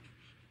Ashasi.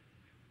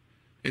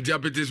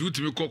 Interpreters would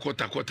be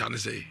Cocotakota and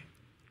say.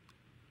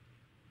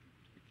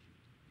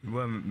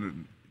 Well,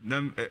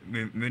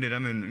 made a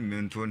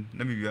menton,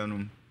 let me be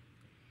anum.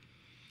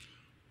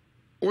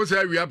 What's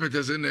that we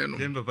appetite in there?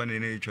 Then Papa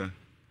in nature.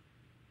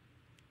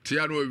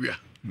 Tiano, we are.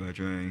 But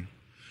trying.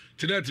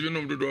 Tonight, you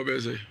know the door,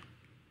 Bessie.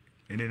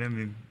 And then I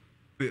mean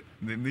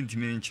to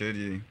me in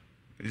charity.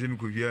 As if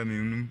could hear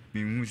me,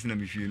 who's in a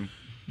machine.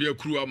 Be a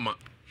crew of ma.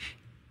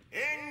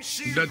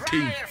 That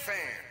thing.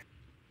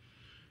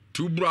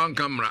 2 brown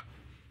camera.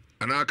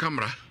 And our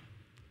camera.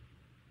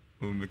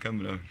 Oh, my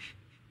camera.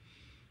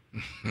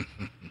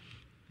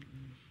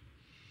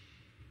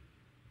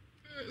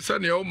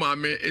 Sunny old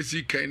mammy, is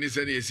he kind of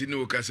any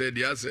no cassette?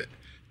 Yes,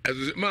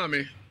 as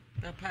mammy.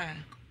 Papa.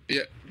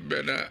 Yeah,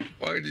 better.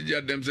 Why did you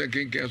have them say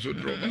king cancel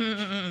drop?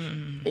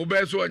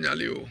 Obey so on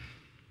Yalio.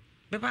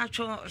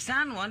 Papa,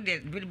 son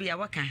wanted will be a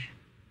worker.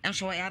 And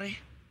so I are.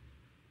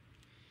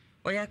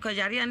 Or ya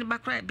kojari and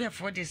back right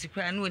before this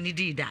cry, no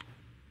need that.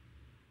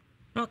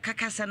 No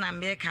cacasana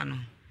Americano.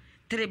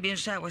 Television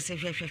shy was a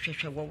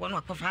one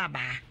of our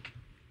bar.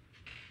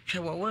 She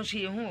will once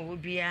see who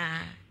would be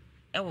a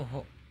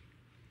hope.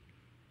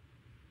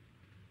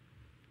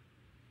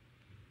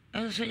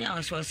 And so now I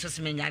was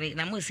so many,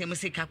 and I must say,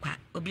 Mr. Capa,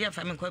 will be a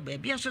family called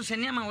baby. I so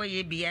send him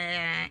away, be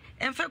a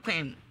and for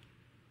queen.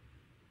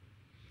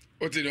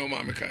 What in your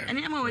mamma? And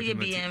I'm away,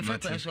 be and for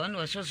one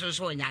was so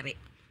yari.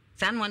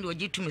 Someone would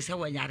get to me so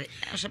yari.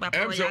 I'm so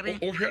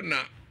over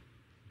now.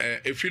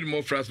 A few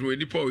more fast with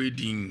the poor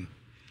eating.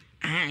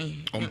 Aye,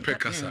 on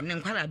Pecasa,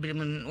 and quite a bit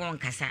one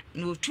cassa,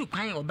 no 2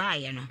 kind or buy,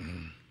 you know.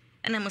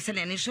 And I must say,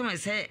 and so I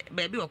say,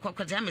 baby or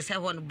cockle, I say,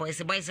 one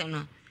boys, a boys,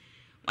 no.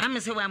 I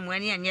must say, I'm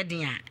one year and yet,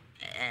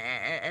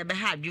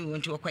 behave you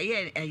into a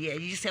quiet,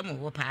 you say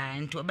more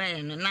and to obey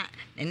and not,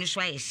 and you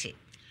try it.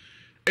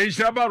 A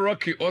Shabba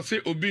Rocky or say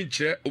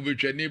Obinche,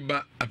 Obicha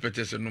neighbor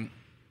appetizenum.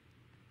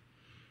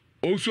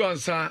 Also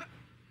answer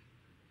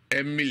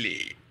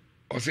Emily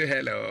or say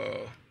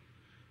hello.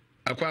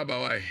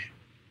 Aquaba,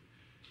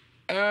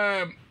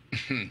 Madam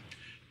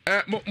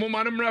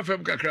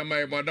Raffam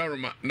Kakramai,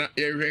 Madaruma, not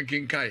a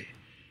ranking kai.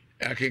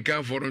 I can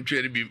come for them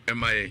to be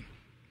MIA.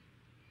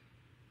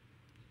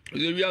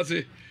 You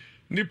say,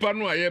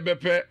 Nipano, I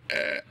bepe,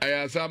 I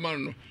as a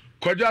man,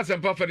 Quadras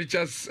and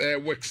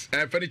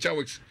Furniture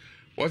Works.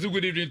 Was a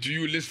good evening to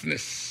you,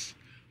 listeners,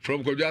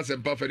 from Quadras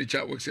and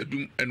Furniture Works, a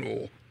doom and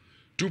all.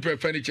 2 per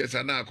furnitures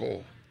and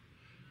alcohol.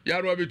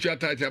 Yarrow be your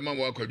title,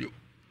 Mamma.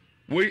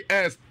 We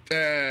asked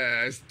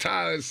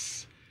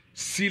stars.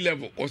 Sea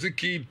level or to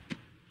keep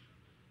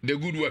the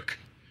good work.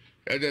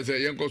 There's a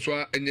young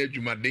Coswa and yet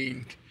you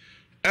madined.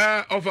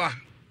 Offer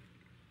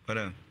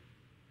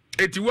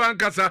 81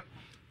 Casa,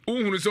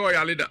 who saw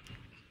your leader.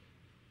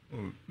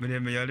 Oh,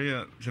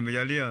 Medalia,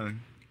 Samalia,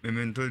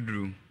 Memento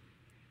Drew,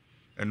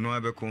 and no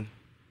Abaco.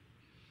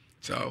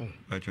 So,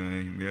 but I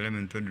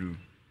Memento Drew.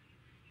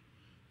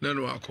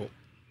 No, I call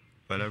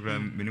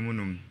Paragram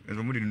minimum, and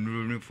somebody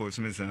knew for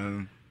Smith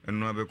and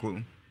no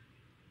Abaco.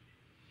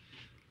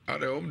 Are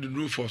they home the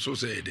roof for so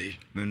say day?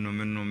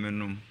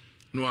 Menum.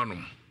 No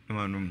anum.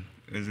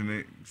 As I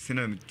may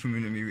send 2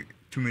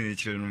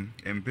 minutes children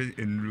and pay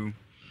in room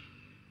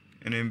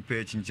and then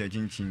pay chin.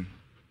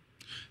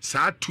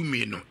 Sa 2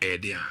 men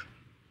idea.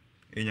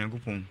 A young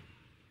coupon.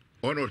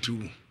 1 or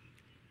 2.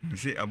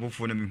 Say above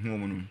for them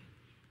home.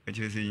 I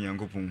just say young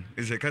coupon.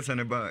 It's a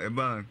cassan a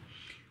bar.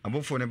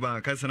 Above for a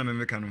bar, cassan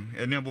Americano,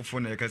 and above for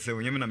a cassa,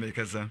 Yamana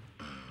Macassa.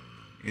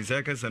 It's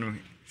a casano.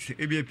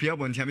 It be a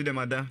piabon, Tamida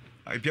Mada.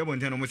 I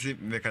piabon almost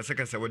make a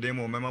secasa or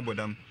demo, Mamma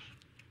Bodam.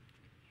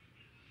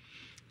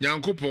 Young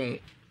coupon,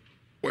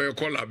 where you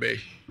call a bay.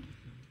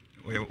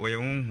 Where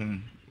your own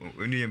home,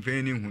 when you are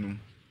paying him.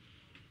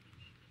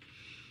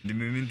 The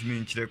moment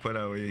means check what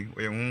away,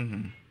 where your own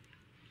home.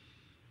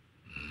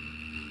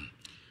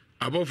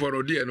 Above for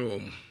a dear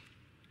no.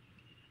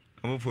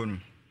 Above for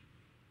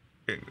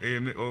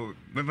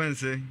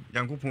mefanse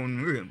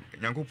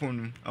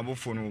yankopon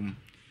abofo no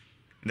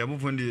the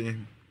abofo de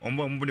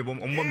omba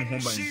me ho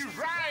ban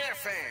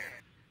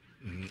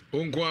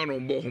onko an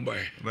ombo ho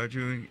ban but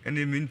you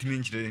ene mintimi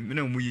nchire me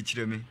na mu yi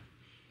chire me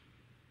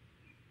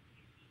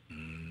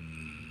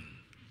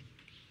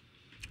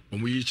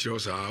omu yi chire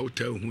osa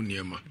uta hu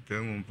niema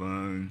temu pa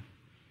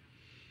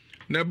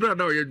na bra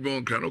na oye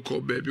dwon kra no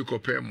ko ba bi ko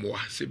pe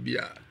moa se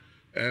bia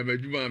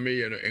madwuma me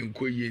ye no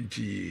enko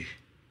yenti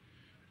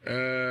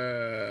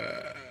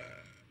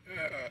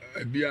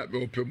bia be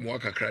ope moa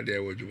kakra de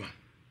wadwuma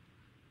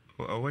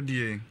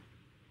awodie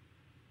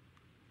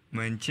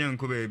manchian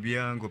ko ba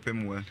bia ko pe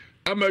moa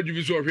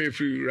amadwumi so hwe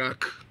free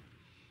rack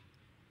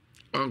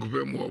anko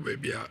pe moa ba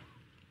bia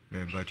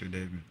be ba to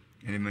dem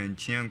ene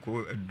manchian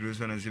ko aduro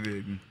so na se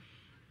be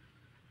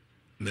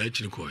na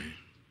chini ko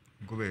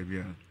ba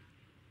bia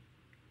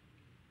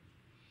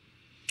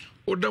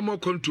Odamo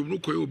kontum no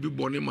koye obi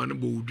bone ma no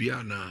bo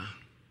udua na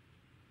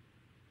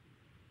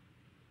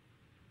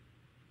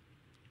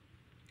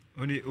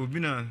oni obi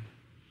na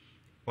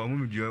wa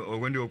mu dua o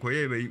wende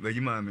okoye bayi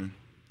maame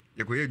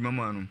ye koye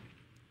mama no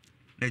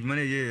na juma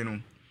na ye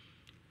no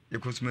ye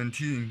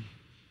cosmetic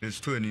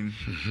store ni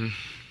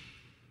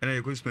ana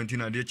ye cosmetic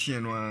na de chie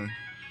no a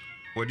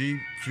wodi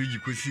fridge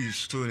kosi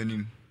store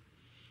ni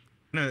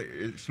na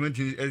cement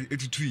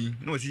etutui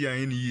na wasi ya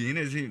ni yi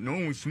na say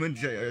no cement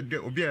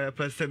obi a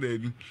plaster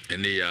baby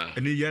ene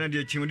ya na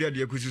de chim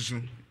de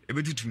kosusu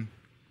ebetutu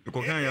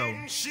ko kan ya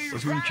o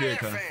so ntwe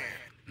ka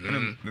na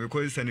me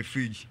ko is an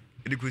fridge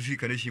e kosi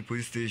connection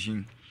police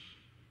station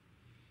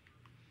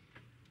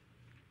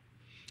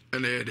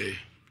ene de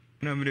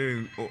na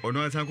me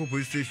ono asan ko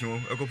police station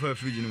e ko fa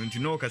fridge no nti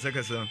no kasa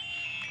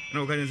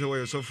na o kan say wo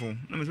yosofo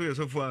na me so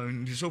yosofo a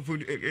nti sofo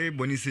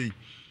boni sei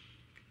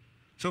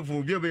so for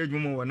obi abaye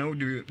dwuma wa na wo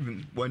de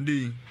one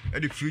day e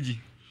de fridge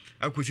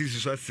akosi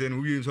so ase no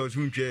wi so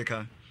ntwe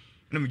ka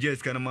na me je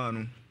scan ma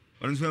no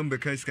on so am be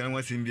kan scan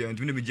wa sim bia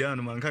nti me je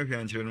anu man ka hwe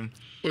ankyere no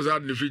o za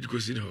de fridge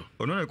kosi no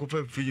ono na ko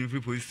fa fridge free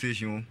police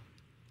station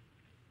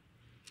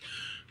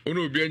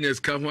ono obi anya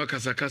scan ho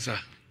akasa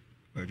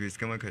ba de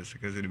scan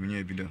akasa de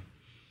nya bi da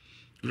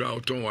ra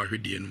oton wa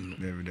hwedie no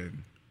David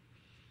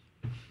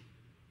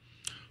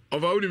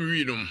ova uni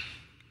mi no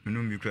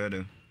minum bi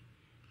kwada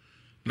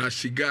na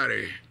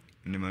cigare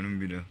ne manum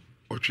bi da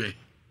otwe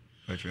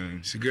atwa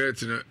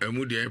cigarette na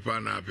amudi pa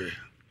na ape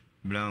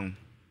brown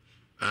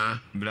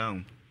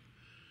brown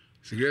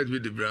cigarette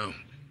with the brown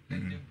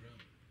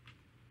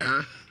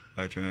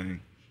atwa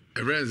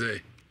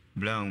everenze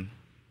brown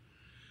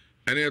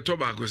ene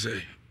tobacco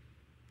say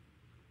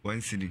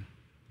one city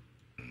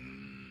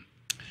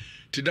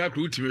ti da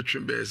kru ti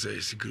metwe be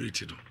say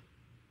security no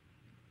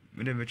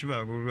me de metwe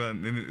ba ko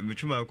me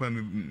twa ba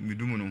me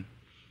dumu no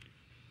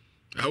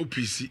how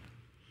pc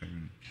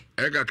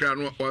ega kra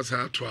no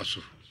wasa to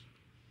aso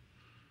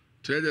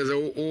treje ze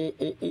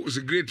o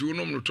security wo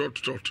no no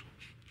tot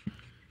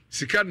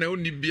sika na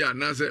oni bia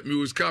na se me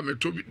uska me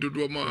to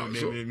dodo ma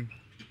so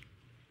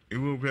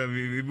ibu kra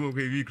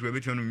wi kra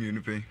be tonu mi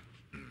no pe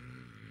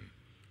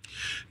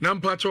na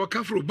mpacho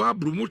kafro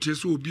babru mote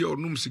so obi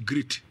onum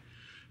security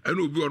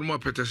ana obi onum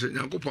apetese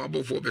nyankopon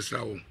abofo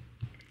besra wo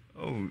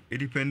it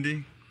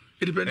depending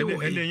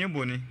wo ende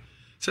nyeboni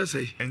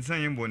sesei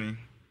ensan nyeboni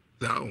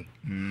zao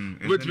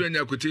wetu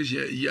enya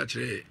quotation yi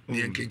akere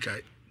ne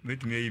nkenkai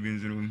betumi ayi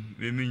benzuru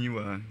be menyi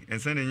wa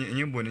ensan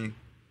nyeboni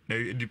na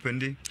it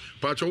depending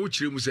pacho wo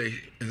kire mu sei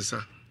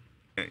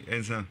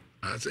ensan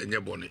asa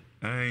nyeboni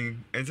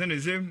ensan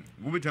ze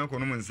wo betan ko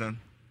no ensan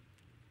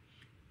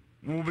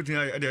wo betan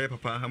ade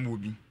papa ha mo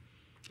bi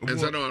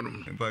ensan no no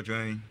pacho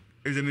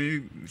eze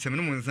me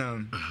semeno mo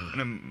ensan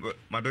na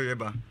madoye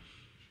ba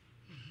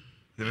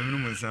zemeno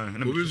mo ensan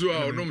na obi zo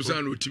a ono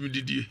ensan no timi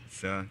didie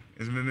sa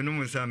eze me no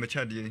mo ensan me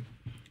chade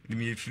di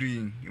me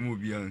free mo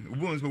bi an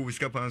obo onso wo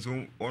sika pan so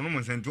ono mo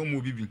ensan to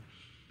mo bibi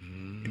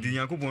ndi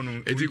yakobon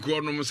no edi ko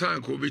ono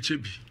ensan ko be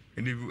chebi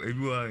edi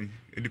ebi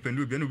depend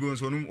obi no bi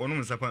onso ono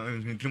ensan pan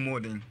ntrim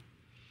modern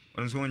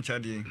onso on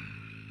chade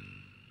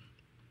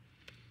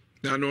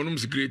na no ono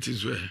security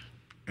so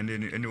and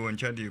on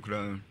chade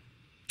kura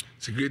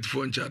security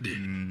for chade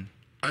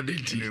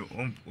adenti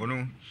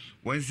ono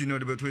one senior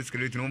the beto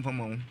security no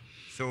pamon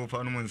so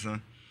fa no monsa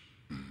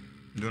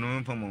do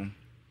no pamon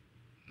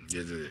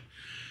yes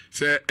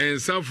say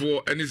ensan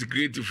for any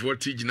security for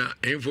tigina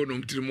enfo no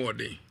mtiri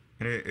modern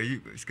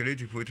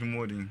security for trim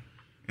modern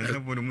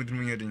ensan for no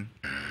mtiri yedin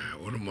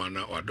ono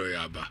mana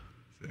wadoya aba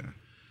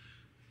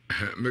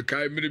me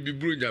kai mere bi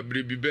brunya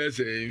bre bi be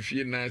se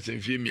enfie na se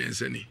enfie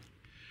miensa ni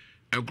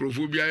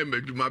enkrofo bi ayi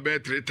madwuma be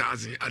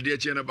 3000 ade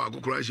eche na ba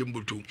kokoro ahye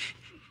mboto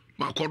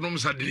makonom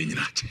sa de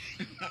nyina che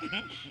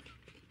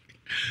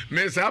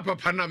me sa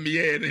papa na me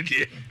ye ne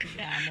de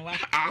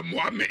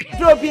amwa me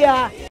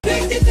Tropia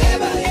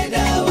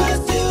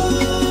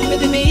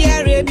with me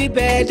here be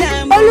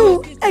better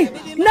Olu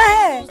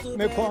na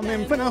me ko me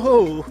mpana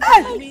ho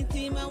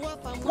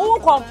wo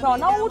confront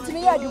na wo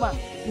timi ya adwuma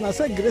na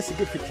sa grace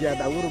ke fitia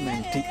da woro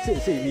menti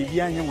se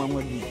bibia anya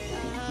nwanwa bi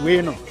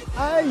we no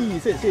ai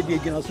say dey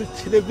gina so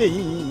chire be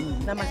yi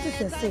na ma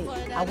tete say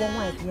awon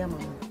wa e mama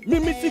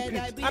me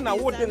secret ana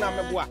wo de na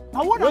meboa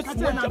awo na ka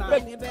na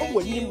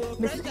owani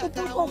me secret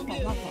ko fa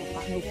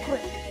no kure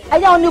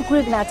aya oni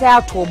kure na ta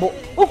atobo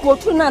uko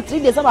tu na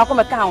 3 days aba ko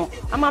meka ho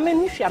ama me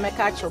nhwia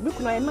meka acho bi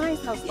kuno a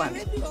nice husband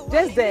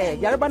just there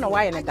yareba na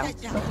wa ye ne down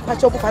pa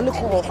cho ko fa ne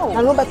ko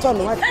na no beto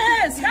no wa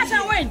yes cash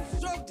and win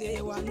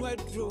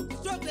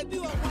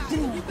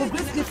the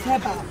great gift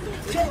ever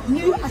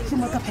new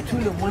achimota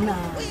petroleum wana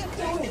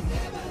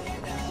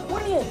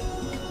what is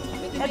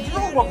a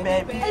drone work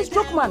baby hey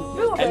stroke man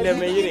and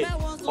me yire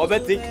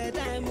obeti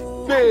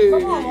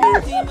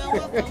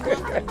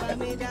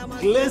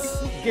Glass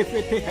gift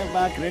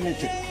ever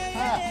granite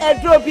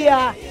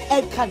Edrobia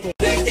Ekade.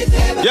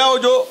 Yo,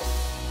 Joe.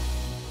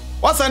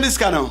 What's on this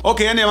channel?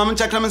 Okay, any mama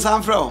check them in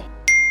San Fro.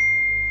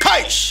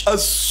 Kaish, a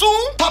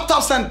soon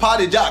top send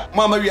party jack.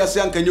 Mama, we are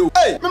saying, can you?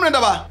 Hey, remember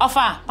that?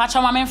 Offer,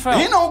 Pacha Mamma Fro.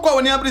 You know what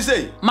when you have to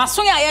say?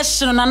 Masoya,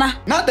 yes, Nana.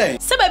 Nothing.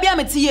 Say, baby, I'm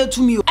a tea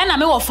to me, and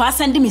I'm a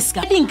fast and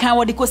miska. I didn't count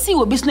what they could see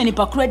with business in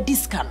Pacred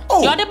discount.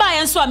 Oh, you're the buy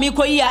and so I'm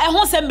equal. I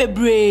won't send me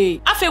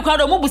brave. I feel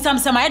crowd of mobile some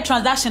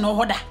transaction or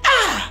order.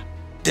 Ah,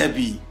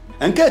 Debbie.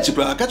 And catch you,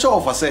 catch your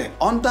offer say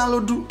on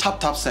download do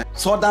tap send.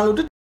 So download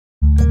it.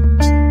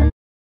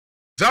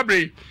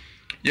 Zabri,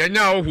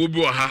 yanya o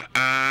hubi wa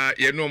ha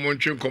yenu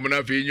omonche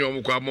nkomna fe yin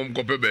omukwa mom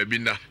kope baabi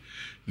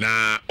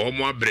na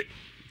omo abre.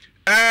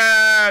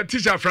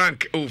 Teacher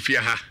Frank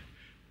ofia ha.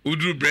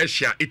 Udru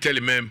Brescia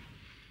Italy mem.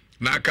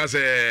 Na aka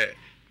se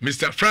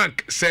Mr.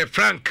 Frank say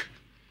Frank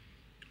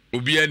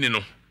obi ani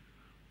no.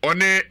 One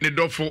ne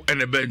dofo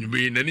ene ba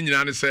nwubi na ni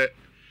nyina ne se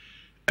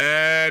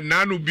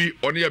nanu bi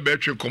one ye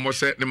betwe komo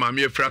se ne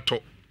maame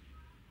efrato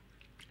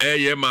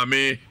ye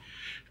maame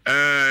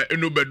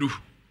enu badu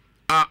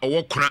a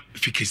owo kona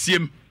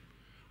fikesiem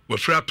we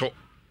frato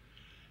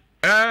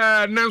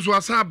nanso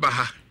asaba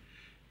ha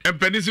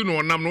empanisi no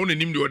onam no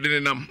onanim de odene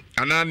nam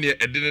ana ne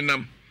edene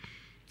nam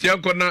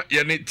tiankona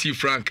ye ne T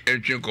Frank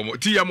entwe komo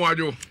ti ya mo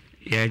adwo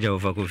ya ja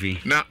ofa kofi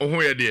na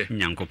oho ye de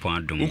nyankopon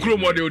adom ukro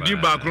mo de odi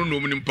ba akro no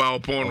mu nimpa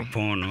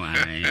opon no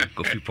ai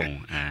kofi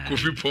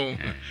pon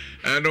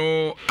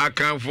ano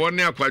akanfo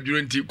ne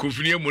akwadwuro nti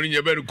kofi ne mu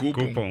nye be ko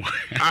pon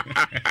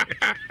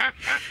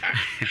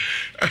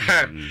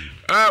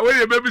we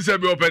ye baby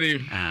sabi opani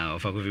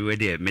ofa kofi we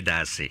de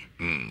medase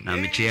na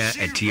mechia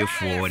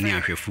atiefo ne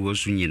ahwefo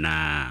su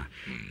nyina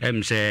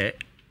say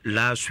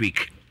last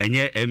week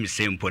enye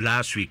simple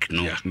last week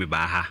no me ba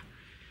ha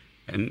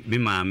me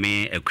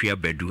maame akua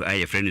badu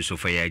aye friend so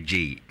for ya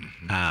J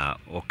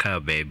oka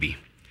baby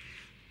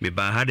me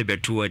ba ha de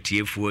betu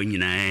atiefo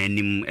nyina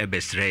anim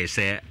ebesre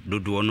se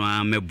dodo no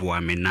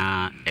ameboa me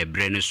na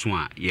ebre ne so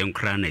a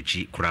yenkra na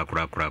chi kura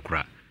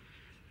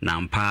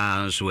na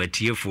mpa so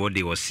atiefo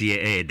de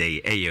osie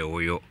ede eye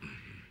oyo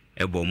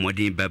ebo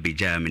modin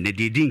babija me ne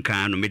didin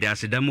kan no me de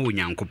asedam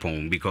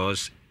onyankopon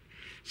because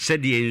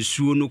said the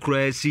ensuo no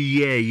kura si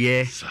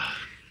ye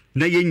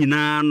na ye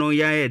nyina no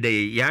ya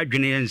ede ya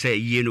adwene yen say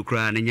ye no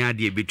kura na nya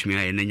de betumi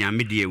aye na nya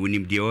me de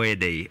wonim de o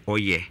ede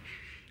oye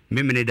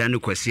memene da no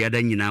kwasi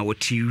ada nyina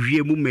woti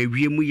wie mu ma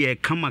wie mu ye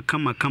kama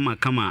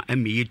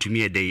ame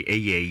yetumi ede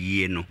eye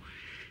yie no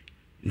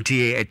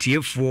nti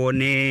atiefo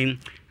ne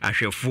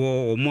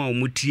ahwefo omo a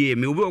mutie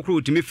me obi okro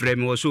utimi frɛ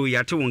me so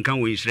yate wonka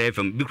wo Israel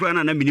FM bi kura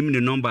na minim ne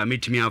number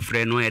metumi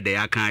afrɛ no ede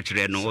aka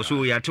akire no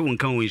so yate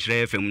wonka wo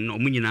Israel FM no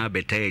munyina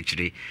beta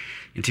akire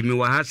nti me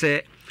wa ha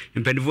sɛ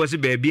mpendifo se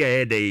baabi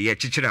a ede ye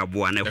kyekyere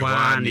aboa na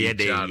hwa na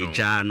ede ye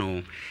cha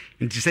no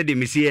nti sɛ de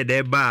mesi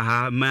ede ba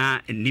ha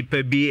ma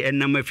nipa bi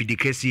enam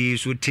afidikasi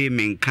so te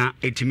menka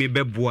etimi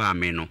beboa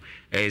me no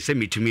sɛ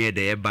mitumi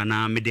ede ba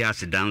na me de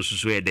asedan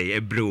so ede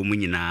ebre wo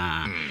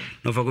munyina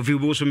no fa ko fi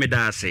bo so me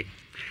da ase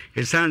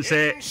esan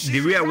se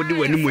the way we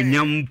do anim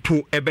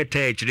nyampo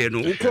ebeta akire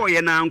no uko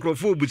ye na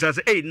nkrofo busa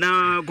se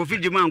na kofi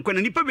jima nkwa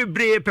na nipa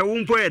bebre pe wo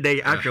mpo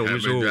ede ahwe wo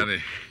so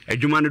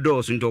adwuma no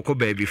do so ntoko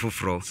ba bi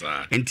foforo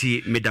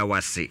enti meda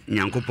wase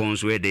nyankopon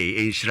so ede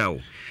enhyira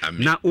wo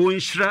na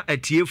onhyira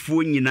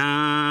atiefuo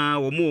nyina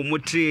wo mo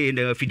te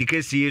na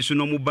fidikasi so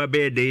no mo ba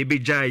be de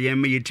ebeja ye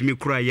me yetimi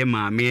kura ye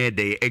maame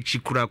ede echi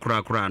kura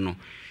no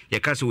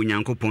yakase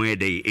onyankopon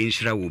ede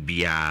enhyira wo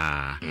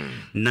bia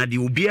na de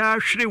obia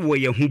hwere wo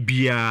ye ho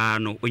bia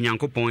no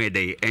onyankopon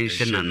ede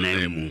enhye na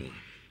namu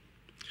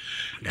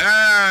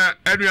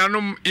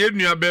anuanom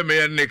yenua be me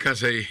ye ne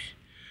kasai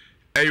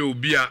ayo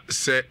bia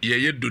se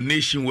ye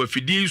donation wa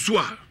fidi so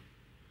a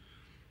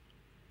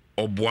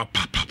oboa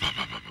papa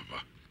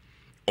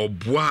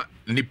oboa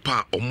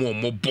nipa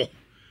omo bo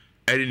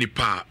eri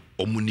nipa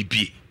omo ni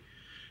bi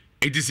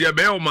etisi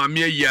abe o ma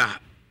me ya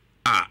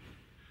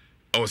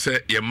o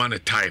se ye man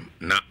time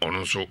na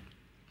ono so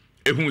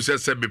ehun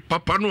se be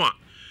papa no a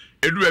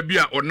edu abi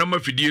a onam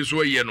afidie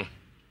so ye no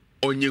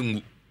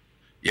onyengu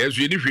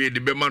yesu ni hwe de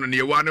be ma no ne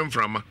ye wa ne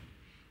mframa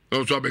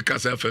so be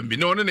kasa fam bi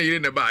na ono ne yire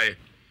ne baaye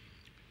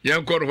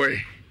yankor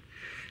hoy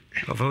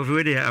of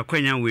we de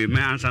akwanya we me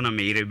ansa na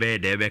me yire be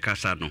de be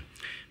kasa no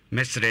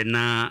mesre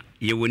na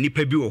ye woni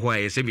pa bi wo ho a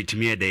ye se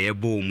bitimi de ye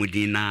bo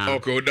mudin na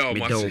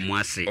meda o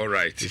mwase all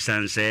right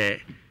sanse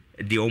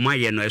de o ma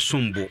ye no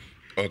esombo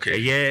okay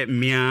ye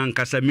mia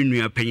nkasa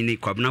menua panyini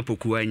kwabna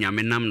pokua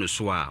nyame nam no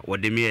so a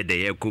wode me de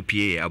ye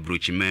kopie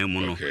abrochima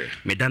mu no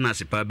meda na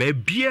sepa ba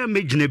bia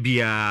megina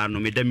bia no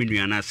meda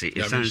menua na se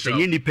sanse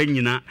ye ni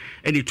panyina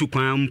eni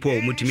tukwan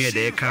mpo mutimi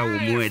de ka wo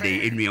mu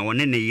de enua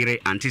wone ne yire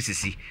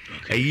antisisi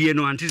ayiye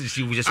no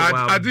antisisi wo je so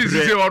wa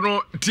antisisi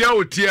ono tia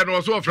o tia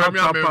no so fra mi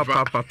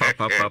amemfa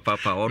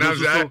papa ono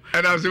so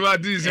and as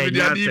what this be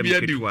dia di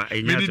bia di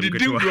me di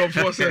dim do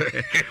for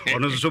say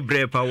ono so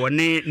brepa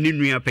wone ni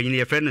nua panyini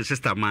ye friend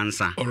sister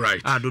Mansa. All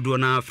right. Dodo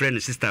na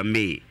friend sister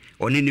May.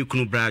 Oni ni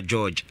kunu bra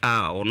George.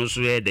 Ono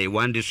so the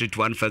one district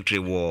one factory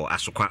wo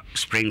Asokwa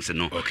Springs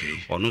no. Okay.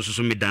 Ono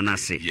so me dana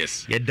se.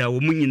 Yes. Yeda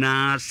wo mu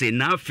nyina se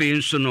na afi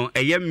nso no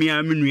eye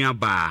mia menua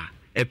ba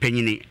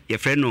epanyini ye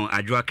friend no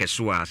adwa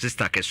keso a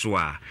sister keso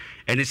a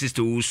ene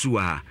sister usu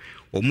a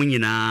omu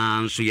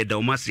nyina nso yeda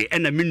o mase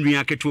ena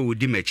menua keto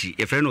odi machi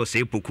ye friend no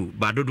se poku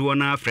ba dodo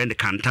na friend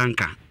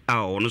Kantanka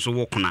ono so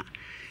wo kuna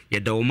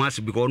yeda o mas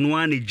because no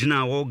one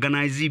gina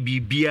organize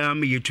bibia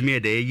me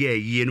yetumi de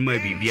ye no ma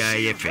bibia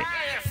ye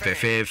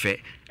fe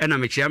ena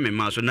me chia me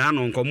ma so na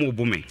no nkomo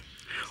obu me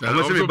o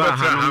mo se me ba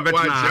ha no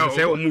betna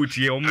se o mu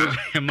tie o mu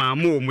ma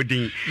mo o mu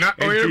din na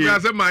o ye bia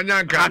se ma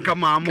nyanka aka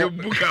ma mo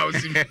buka o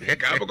si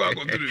ka buka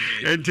ko turu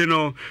enti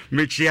no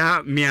me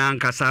chia me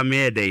ankasa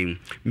me de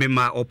me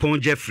ma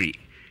opon Jeffrey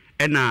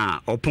ena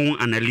opon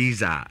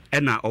Annalisa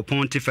ena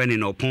opon Tiffany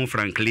na opon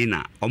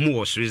Franklina omo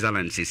wo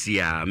Switzerland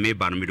sesia me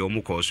ba no me do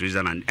omo ko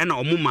Switzerland ena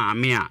omo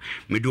maame a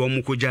me do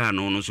omo ko ja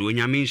no so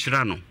onyame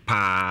nhira no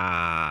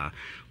pa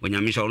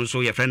onyame so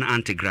so ye friend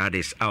Auntie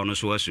Gladys a no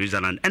so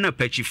Switzerland ena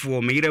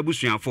pachifo me yira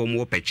busuafo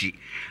omo pachi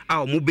a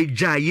omo be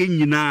ja ye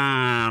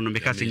nyina no me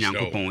ka se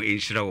nyankopon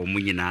nhira omo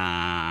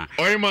nyina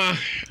oyima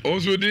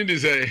onso din de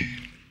say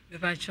me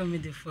ba cho me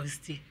the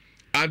first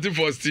Auntie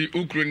Fosti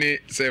ukruni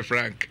say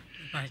Frank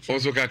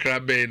also kakra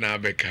be na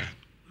beka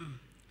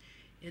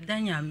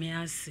yedanya me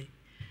ase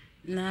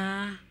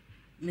na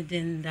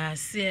medenda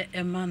se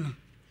emano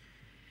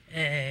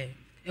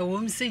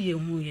ewom se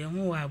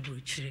yehu wa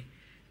abrochire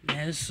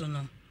nanso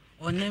no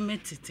oneme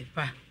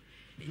tetepa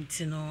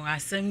ntino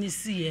asem ni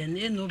si ye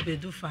na no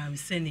bedu fam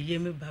se ne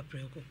yeme ba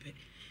prekope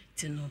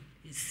tino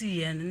si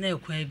ye na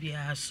ekwan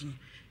bia aso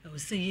no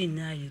se ye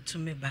nya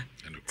yetume ba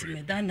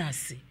medana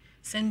se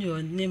send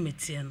your name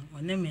tie no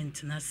oneme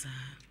ntina sa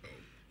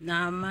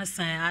na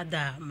masan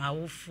ada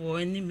mawofo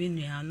ani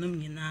menuanom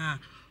nyina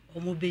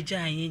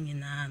omobeja anye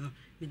nyina no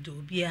medo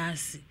obi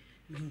ase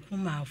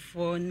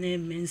menkumafo ne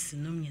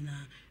mensinom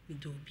nyina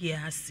medo obi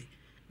ase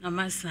na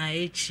masan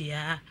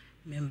echia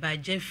memba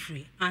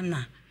Jeffrey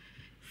Anna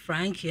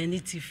Frank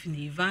and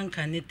Tiffany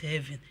Ivanka ne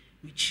Tevin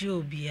michi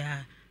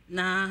obia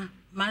na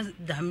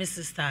madam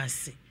sister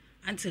ase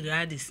Auntie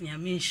Gladys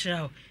nyame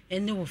nhyira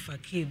ene wo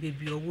fake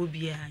bebi owo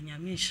bia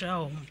nyame nhyira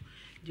wo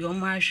de o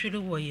ma hwere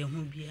wo ye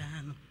ho bia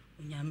no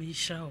nyame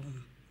nhyira wo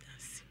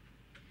das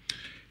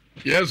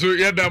yeso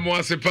yeda mo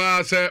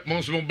asepa se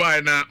monso mo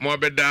bai na mo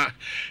abeda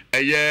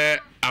eye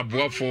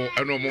aboafo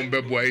eno mo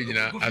mbeboa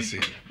nyina ase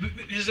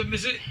yese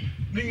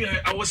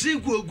awose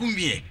ku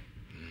ogumie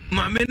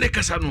ma me ne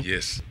kasa no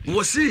yes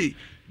wose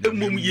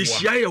emom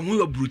yehia ye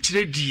ho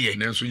abrochire die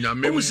nenso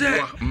nyame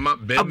ma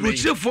be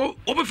abrochire fo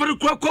obefere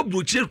kura kwa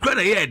abrochire kura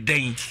na ye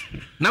den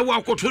na wa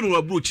akoto no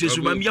abrochire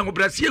so ma mi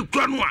ahobrase e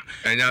kura no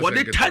a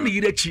wode tani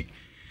yirachi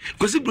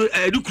kosi bro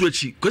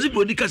edukrochi kosi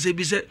bro di kasa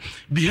bi se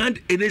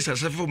behind any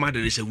successful man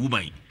there is a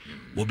woman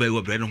wo be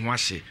wo bre no ho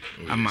ase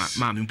ama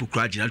ma me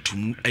mpokura agina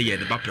tumu eye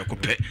ne ba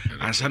prekope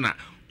ansa na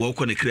wo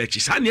ko ne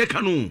krachi sa ne ka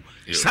no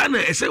sa na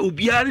ese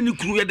obiare ne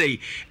kuru ye dai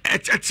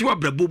ati wa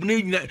brabo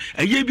ne nyina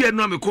eye bia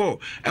no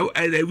ameko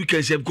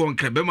weekend se ko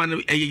nkra be ma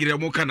ne eye yire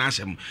mo ka na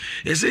asem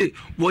ese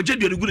wo je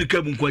duane gu ne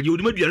ka mu kwaje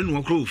odi ma duane no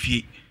wo kro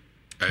ofie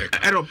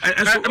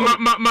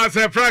ma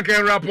say Frank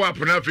and wrap up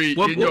na fi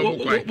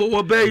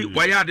wo be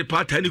waya de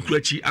party ni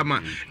kurachi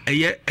ama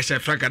eye say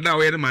Frank na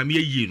wo ye ma me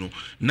yi no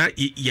na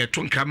ye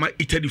to nka ma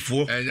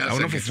itadifo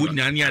awon fofo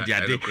nyane ade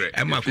ade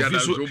e ma kofi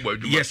so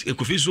yes e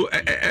kofi so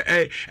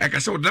e ka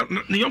say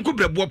ne yonko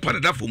brebo pa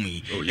da fo mu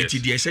eti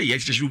de say ye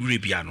cheshe obure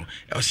bia no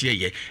o se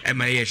ye e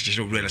ma ye cheshe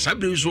obure na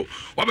sabre so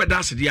wo be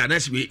da se de na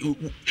se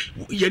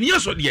ye ni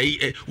aso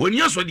de woni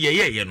aso de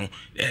ye no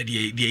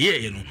de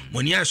ye no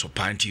woni aso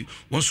panti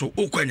won so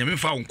kwanyame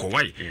fa unko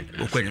wai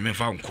okwanyame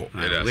fa unko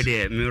we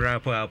de me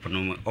wrap up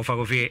no ofa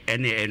kofi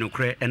ene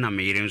enokre ena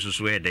me yire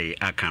nsusu e de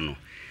aka no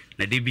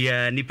na de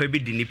bia nipa bi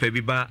di nipa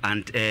bi ba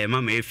and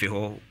mama efe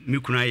ho me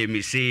kuna ye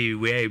me say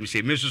we me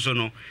say me susu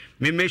no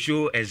me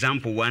show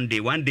example one day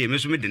me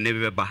so me de ne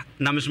beba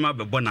na me so ma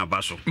bebo na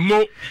ba so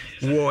mo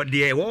wo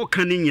de wo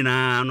kan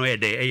nyina no e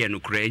de eye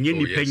nokre enye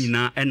nipa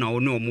nyina ena wo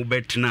ne omo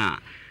betena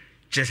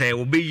chese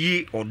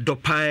obeyi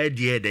odopa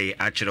die de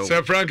achiro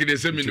Sir Frank de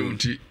se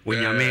minunti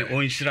onyame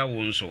onhira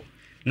wo nso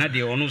na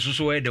de ono so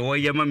so de wo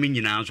yema me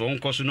nyina so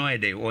onko so no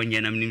de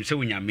onye nam nim se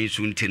wonya me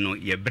so nti no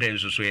ye bre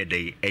so so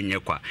de enye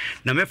kwa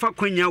na mefa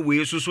kwanya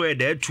we so so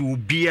de atu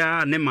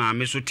bia ne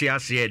maame so te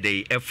ase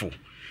de efo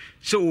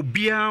so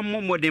obia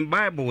modern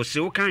bible se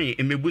o kan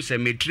emebu se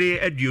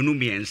metre aduonu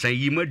miensa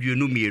yi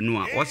maduonu mienu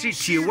a o se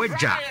tie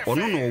waja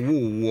ono no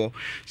wo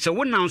se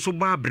wo nan so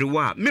ba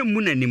abrewa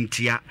memmu nanim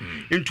tia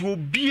nti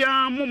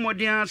obia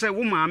modern se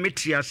wo maame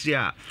tia ase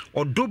a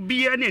odo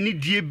bia na ni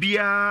die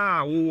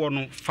bia wo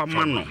no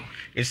fama no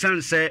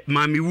esan se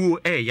maame wu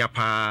ya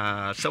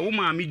pa se wo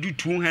maame du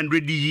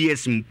 200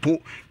 years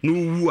mpo no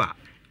wu a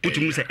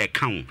utum se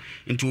account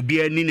into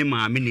obia ni ne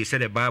maame ni se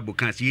the bible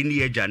kan se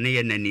ni agya ne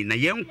ye nani na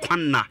ye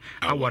nkwanna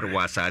aware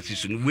wasase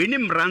so we ni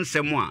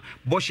mransem a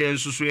bo hye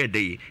nsusu ye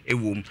dey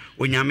ewom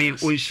onyame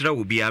onhyira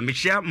obia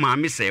mehia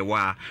maame se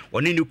wa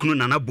one ni kunu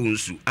nana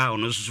bonsu a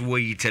ono susu wo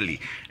Italy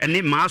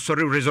ene ma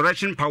sorry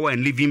Resurrection Power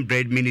and Living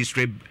Bread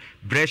Ministry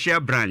Brescia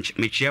branch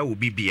mehia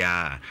obi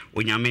bia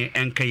onyame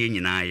enka ye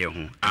nyina ye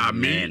ho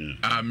amen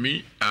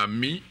amen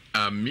amen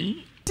amen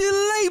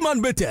delay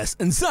man betes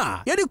and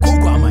sa yedi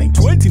kokwa my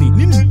 20 ni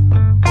nini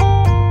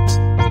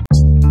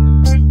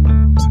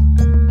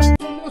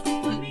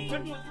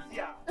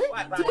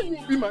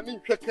be mani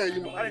hweka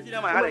yi no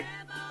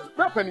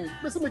rapani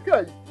me se me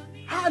kai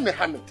ha ne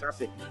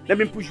trase let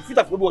me push you fit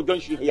after we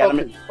join you here na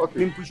me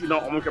okay me push you now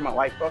omo hwe my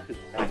wife okay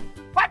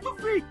fight to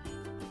free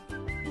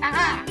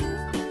aha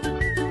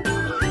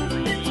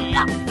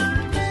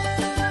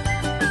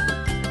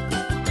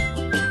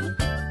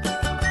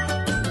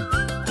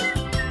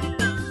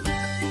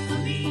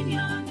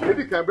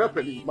Edi kan bra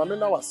pani mama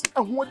na wase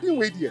ahoden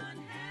we die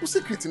o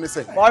secret ne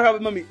say why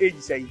have mommy age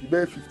say you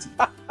be 50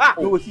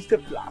 no 50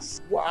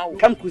 plus wow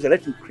come cruise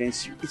let me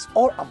cleanse you it's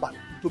all about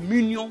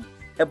Dominion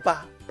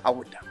herbal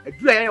powder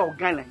adura ya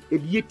organ e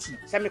bi eti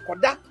se me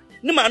koda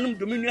ne manum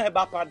Dominion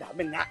herbal powder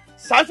me na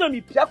sanso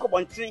mi pia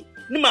kobonten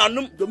ne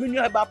manum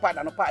Dominion herbal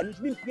powder no pa anu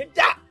mi pia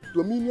da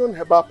Dominion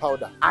herbal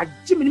powder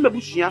ajimi ni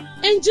mabusua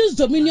Angels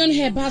Dominion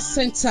Herbal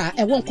Center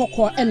e won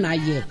kokko e na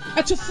ye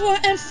atufo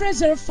enfre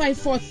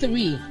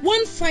 0543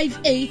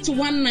 158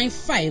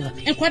 195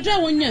 enkwadra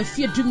wonya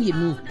mfie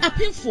dumienu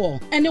apemfo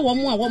ene wo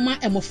mo a wo ma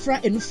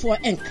emofra enufo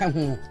enka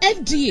ho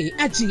FDA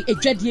agi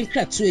edwadie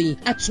nkrato yi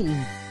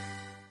atum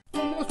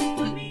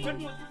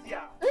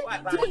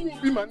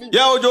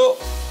Yeah, Ojo.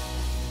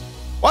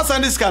 What's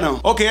on this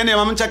channel? Okay, any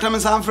mama check them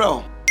in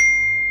Fro.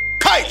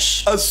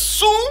 Kaish, a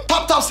soon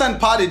top send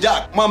party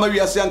Jack. Mama we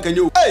are saying can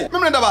you? Hey,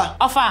 remember that?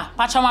 Ofa,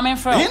 pacha mama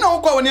Fro. You know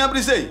what when you have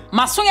to say?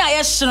 Masoya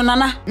yeshino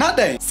nana. Not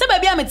day. Se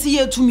baby ameti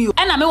ye to me.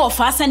 And me wo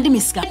fa send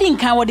miska. Di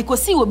nkan wo de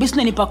kosi wo bisu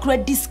ni pakura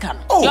discount.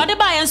 Yo de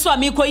ba yenso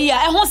ami ko yi a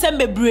ehon sem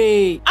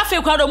bebre.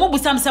 Afi kwa do mo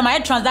busam sem my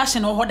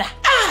transaction o hoda.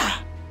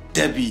 Ah,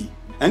 Debbie.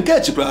 And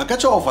catch you,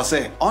 catch your offer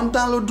say on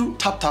download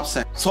tap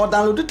send. So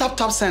download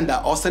tap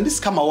sender or send this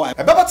camera wire.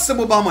 I better send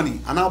mobile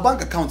money and our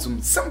bank account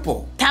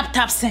simple.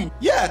 Tap send.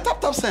 Yeah,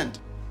 tap send.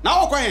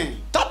 Now okay,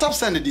 tap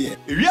send there.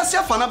 We are see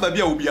fana baby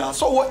obia.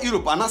 So what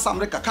Europe and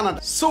America,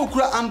 Canada. So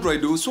kura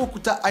Android so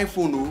kuta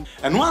iPhone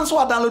and once we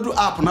download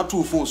app na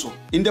two phone so.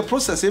 In the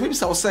process, maybe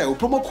say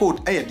promo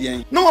code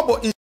there. No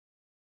about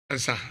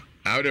sir.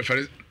 I would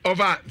have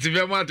over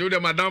Tivema to the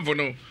madam for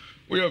no.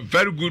 We are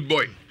very good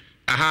boy.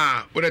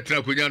 Aha, what a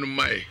trakunya no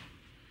mai.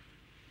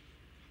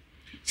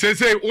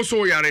 Say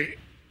also yare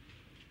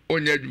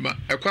onyaduma.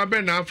 Ekwa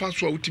be na afa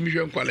so utimi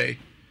hwe nkwale.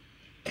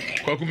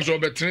 Kwakum so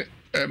betre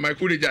my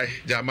kudi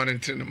jai man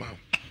ntin no ma.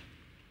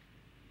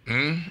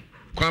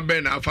 Kwa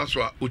be na afa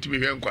so utimi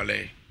hwe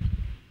nkwale.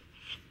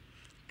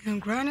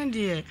 Nkra na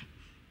de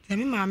se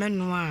me ma me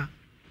no a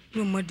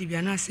no modi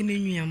bia na se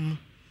mennuam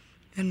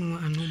enu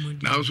anu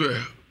modi. Na so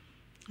e.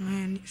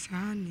 Sa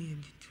na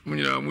edit.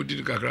 Munyina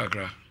mudi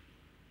kakra.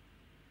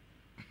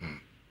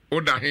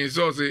 Oda hin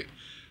so se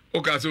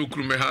o ka se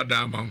okrume ha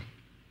da ma.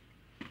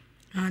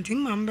 Anti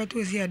mamba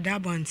to se da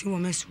banti wo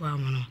meso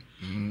am no.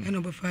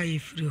 Eno be fa ye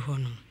free ho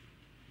no.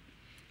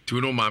 Ti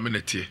no ma me na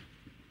tie.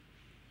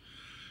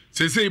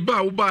 Se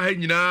ba wo ba ha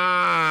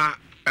nyina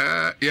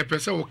ye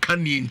pese wo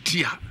kan ni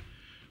ntia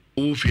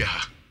o fia.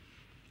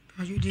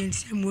 Aju de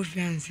ntia mo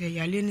fia nse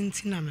ya le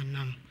ntina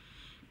menam.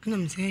 Kana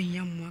mse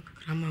hia mo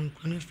akra ma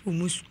nkwa no fa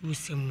mo school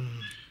sem.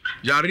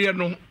 Yare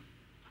no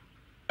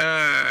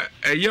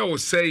eye o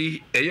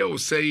sei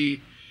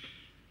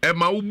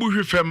ma wo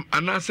buhwe fam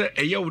anase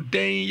eye o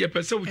den ye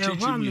pese wo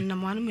chichi mi na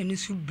mo mani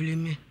su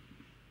bleme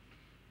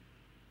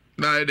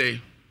na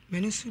ede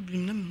mani su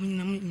bleme na mo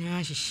na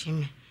nya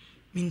hyehyeme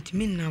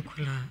mintimi na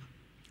kola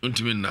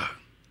untimi na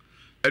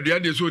adua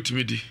de so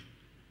otimi di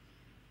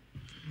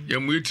ya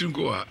mu etin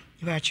ko a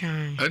ba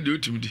chan ade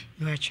otimi di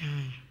ba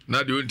chan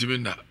na de untimi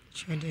na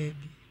chode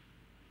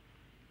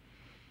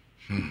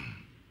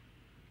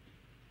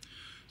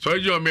so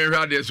you may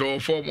have this or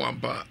form one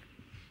part.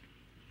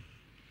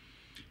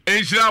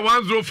 Enshira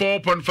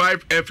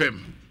 104.5 FM.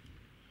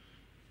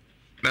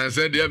 Na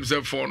said them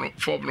say form no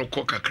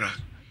kokakra.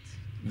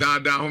 Da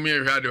home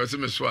here had was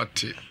me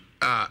swati.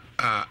 How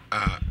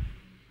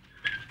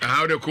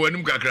the ko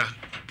anim kakra.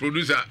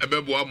 Producer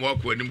ebebo am wa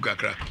ko anim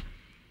kakra.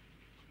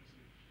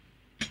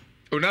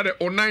 Onade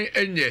onan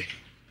enye.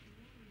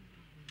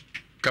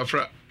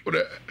 Kafra.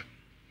 Ode.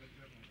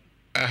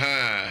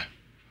 Aha.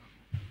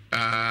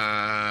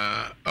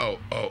 Oh.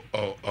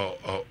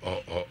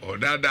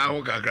 That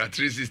ho kakra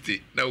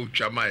 360. Na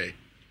uchamae.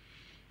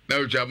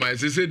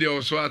 Se se de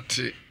oso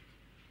ate.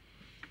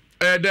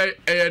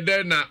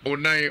 Ede na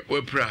onan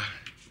wepra.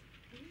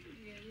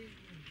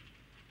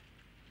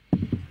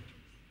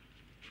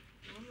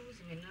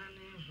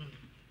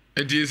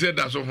 Enti se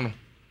da so hono.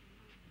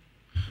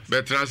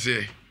 Betra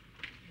se.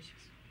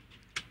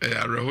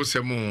 Areho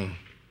semu.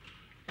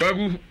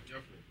 Wagu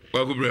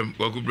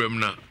brem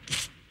na.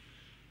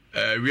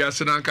 We are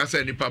saying that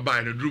say nipa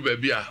ba no dru ba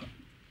bia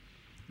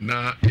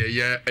na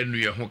ye enu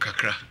ye ho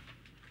kakra.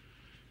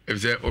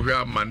 If say ohwe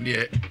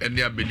amane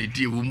ene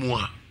ability wo mu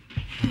a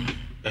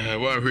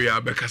wa hwe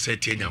ya be kasa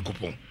tie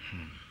Nyankopon.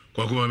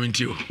 Kwagu ma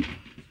mentio.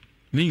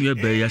 Ni nwe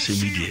ba ya se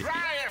media.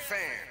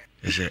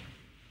 Ese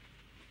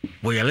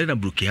boyale na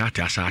broke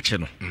ata asaache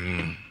no.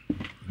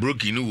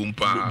 Broke ni wo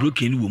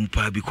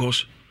mpa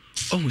because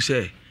ohu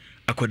say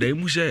akoda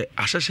mu say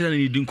asase na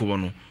ni di nkobo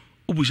no.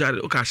 Obusa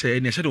o ka say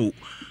ne say do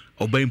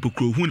oban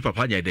pokro hu ni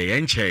papa nya de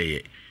ye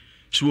ncheye.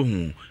 So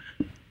hu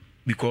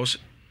because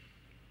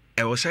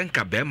e was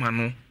nka be ma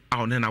no a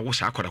one na wo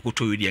sa akoda ko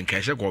to wi de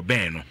nka se go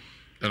ben no.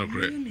 No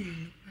correct.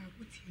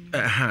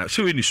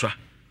 So we ni so.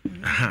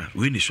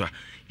 We ni so.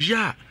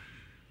 Ya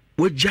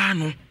wagya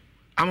no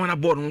amana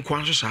board no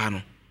kwan so saa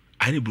no.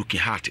 Ani broken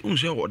heart.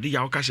 Unso wo de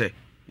ya wo ka say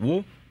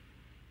wo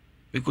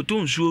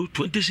ekoto nsuo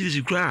 20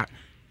 series kra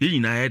ye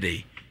nyina ye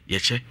de ye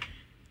che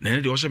na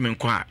ne de wo se men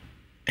kwa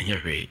enye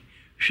hwe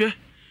hwe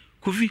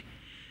kofi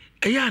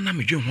eya na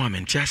medwe ho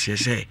amenti ase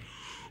se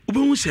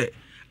obehu se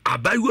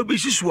abayiwa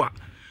besiso a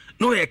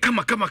no ye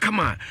kama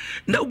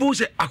na obehu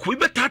se akoyi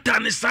betata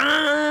ne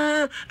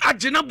saa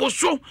agena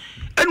boso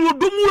ene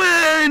odomu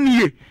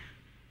anie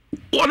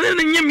wona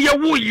ne nyem ye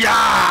wo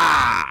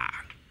ya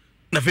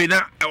na fe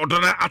na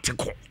odona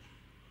ateko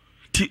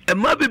ti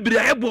ema bebre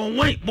aye bon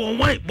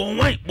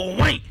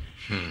wine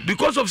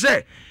because of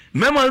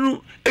mema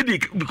nu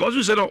because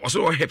you said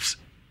also hips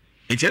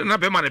it's na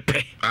be man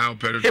pe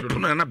hip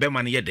na be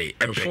man ye dey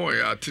efon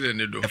ya atene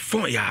ni do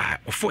efon ya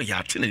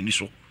atene ni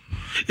so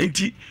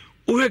enti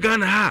o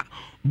Ghana ha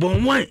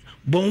bon wine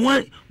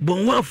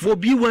for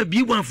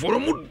B1 for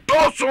mu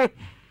doso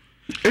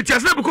enti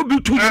asa be ko be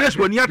 2 years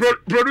when ya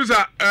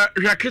producer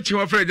hwa kitchen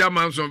wa fra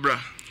German so bra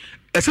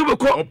ese be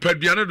ko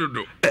opaduane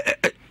dodo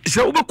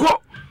se wo be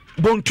ko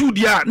bon 2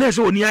 dia na ese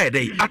oni aye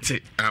dey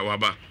ate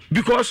waba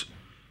because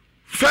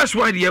first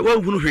one dia wa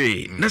hunu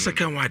hwe na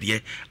second one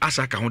dia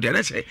asaka ho dia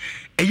na say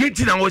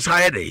eyenti na wo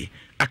say dey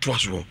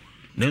atwaso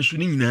na nsu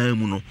ni nyina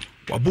mu no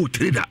wabo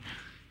trader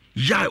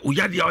ya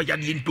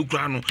oyade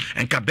mpokura no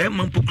enka be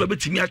man mpokura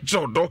betimi a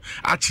kire odo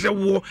a kire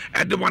wo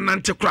ede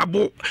wanante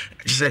krabo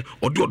say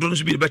odo no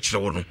so bi be kire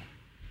wo no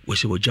wo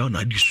se wo jaw na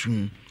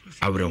adisu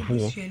awre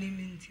ho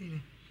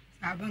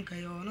abanka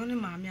yo no ne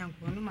maame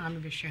anko no maame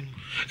be hwe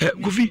no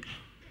gofi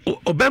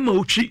obema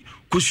uchi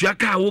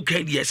kosuaka wo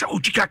ka dia sa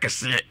uchi ka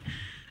kese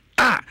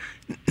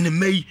ne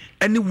mai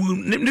ene wu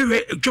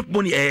ne chop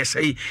money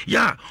say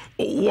ya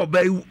wo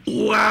ba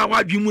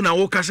wa dwimu na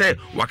wo ka say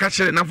waka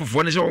kire na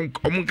fofo ne say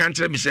omun kan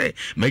kire mi say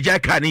maja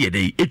ka ne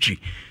yedai etwi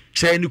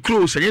say ne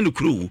kro say ne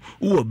kro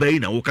wo ba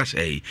na wo ka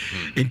say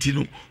enti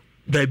no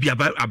ba bia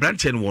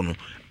abrante ne wo no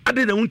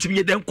ade na wuntimi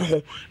ye den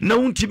ko na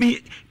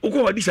wuntimi wo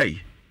ko wadi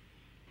say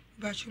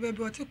ba chu be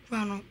bi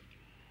kwa no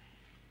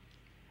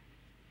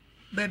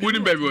we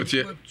didn't baby what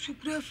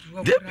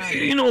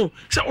you know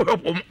so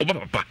papa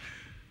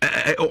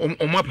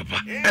my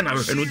papa and I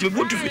know to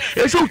go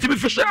to so to be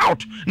fish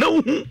out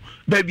no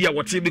baby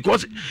what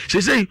because she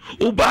say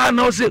oba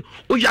now say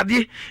o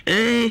yade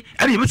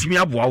and e betimi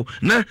aboa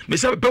na me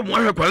say pe mo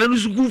ahwe kwale no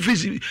school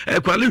fees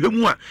kwale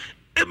hwemu a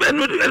e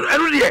no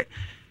de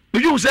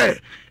you say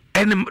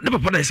and the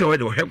papa na say we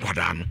de hwe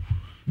kwada no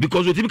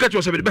because we catch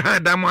yourself be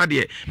behind that man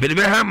there be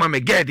behind my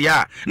get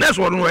ya that's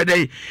what we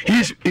dey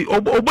he's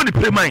obody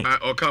play mine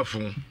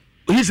okafun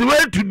he's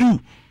ready to do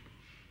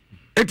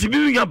eti bi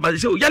nya ba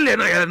say yale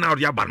na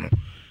ya ba no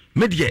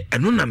me de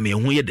eno na me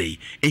ho ye dey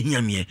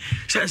ehia me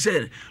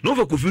say no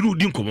for kofiru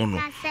di nkomo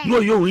no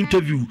yo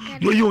interview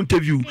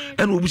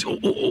and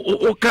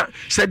oka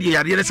said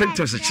yare na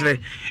sentence kire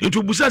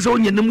into busa say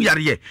onye nem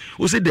yare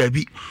o say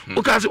dabi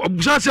o ka say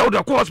busa say o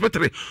da ko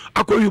hospital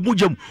akohwe mu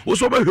jam o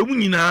so ba hwemu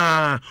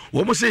nyina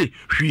wo mo say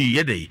hwi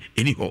ye dey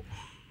eni ho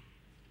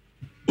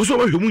o so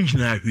ba hwemu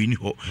nyina hwi ni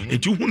ho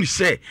enti hu ni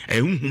say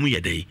ehunhum ye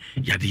dey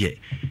yade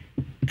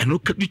eno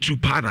ka di true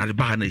pa na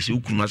ba na se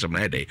ukunu asem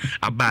na dey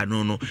aba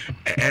no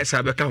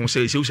esa be ka ho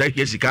say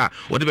hie sika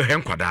wo de be hwe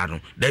nkwada no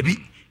dabi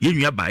ye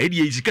nua ba e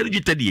de sika de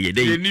gita de ye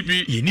dey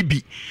ye ni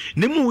bi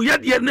ne mu ya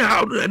de na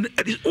ha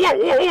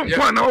wo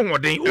kwa na ho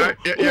den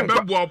ye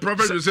be boa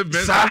Prophet Joseph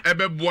Benson e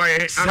be boa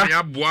ye ana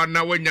ya boa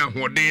na wanya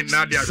ho den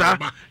na de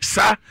agba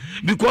sa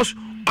because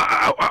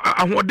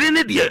ahoden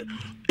ne de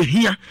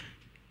ehia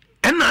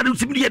ena de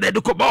timi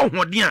de ko ba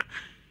ho den a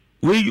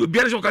we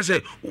obiara so ka say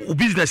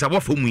business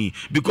abo for mu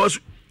because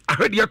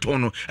ahwede yɛtɔ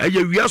no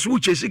ɛyɛ wia so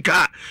wokyɛ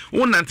sika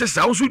wo nante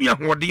sa wo so nia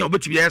hoɔden a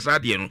wobɛtumi ayɛ saa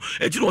deɛ no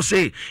ɛti no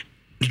sɛ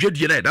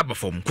dwadie na ɛda ba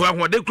fam ko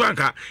ahoɔden kora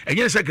nka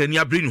ɛnyɛ sɛ ka ni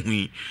abere ne ho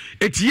yi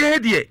ɛti yɛ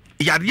deɛ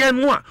yadeɛ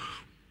no a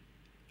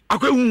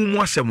akɔ hu mu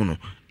asɛm no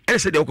ɛyɛ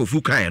sɛ deɛ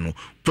wokɔfu kaeɛ no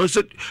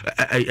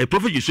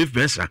prophet Joseph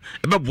Bensa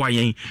ɛbɛboa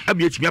yɛn ama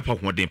yɛtumi apa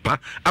hoɔden pa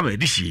ama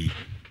ɛde hyie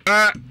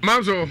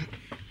manso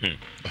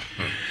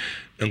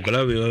nkɔla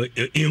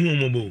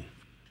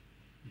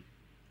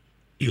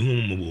ihu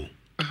mmɔbɔ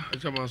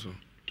manso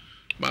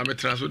ma me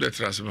traso de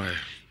traso ma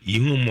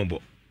ihu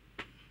mmɔbɔ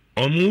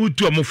ɔmo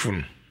wotu ɔmo fo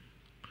no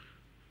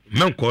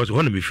mɛnkɔ so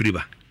hɔ na mefiri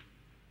ba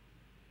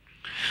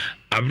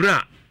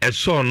abra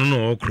ɛsɔɔ no na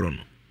ɔkorɔ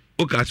no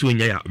woka sɛ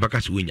ɔnyae a ɔbɛka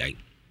sɛ ɔnyae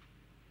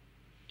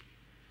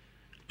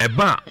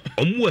ɛba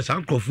ɔmo wɔ saa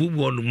nkurɔfoɔ bi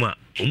hɔ nom a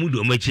ɔmo de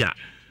ɔmo akyi a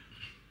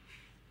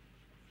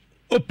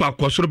opa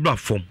kɔ soro bra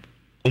fam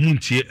ɔmo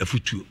ntie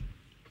afutuo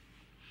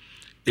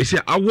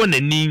ɛsɛ awɔ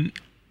n'ani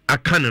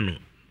aka ne no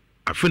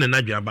afe ne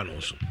n'adwene aba no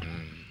so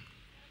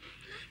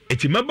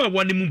ɛti maba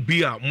wɔne mu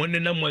bi a mo ne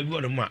na mo abi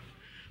wɔ no mu a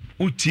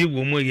wotie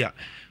wɔ mu yi a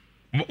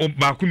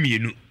baako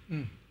mmienu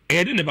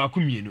ɛyɛ de ne baako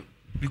mmienu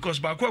because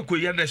baako akɔ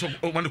yɛ dɛ sɛ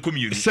ɔma ne kɔ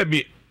mmienu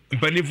sɛbi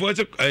mpanimfoɔ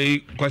sɛ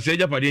kwasɛ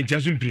agyapadeɛ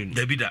ntia so mprenu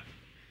dabi da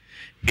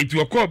ɛti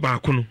wɔkɔɔ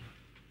baako no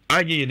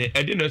anyɛ yɛ no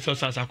ɛde no ɛsɛ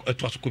sasa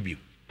ɛtoa so kɔ bio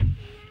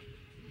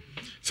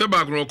sɛ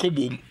baako no ɔkɔ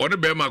bom ɔne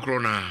bɛrima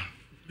korɔ no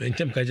a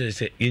nkyɛm ka kyerɛ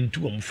sɛ yɛntu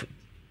ɔmo fo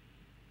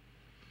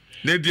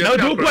na wode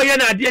wokɔ yɛ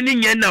no adeɛ ne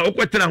nyɛ no a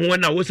wokɔtena ho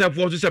no a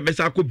wosafoɔ so sɛ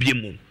bɛsa akɔ bie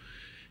mu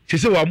sɛ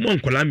sɛ wɔamoa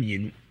nkɔla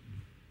mmienu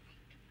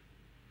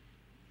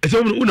ɛsɛ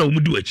wona wo mu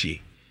di wakyie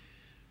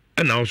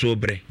ɛna wo so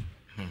wobrɛ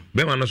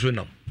bɛma no so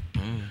nam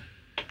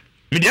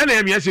medeɛ na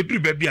ɛmeɛ sɛ duru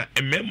baabi a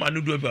mmarima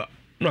no du a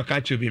na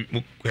ɔka kyerɛ bi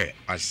mokɔ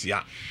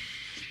asia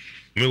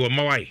mewɔ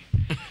ma wae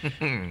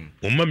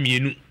wɔma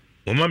mmienu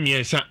wɔma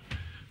mmiɛnsa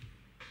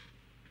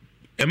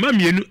ɛma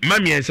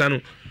mmiɛnsa no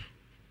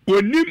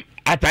wɔnim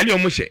atade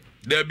ɔmo hyɛ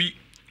dabi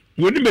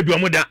wɔnim baabi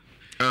ɔmo da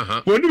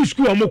wɔnim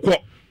sukuu ɔmo kɔ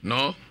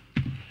no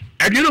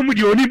ɛdeɛ na ɔmo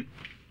deɛ ɔnim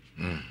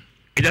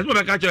ɛgya sɛ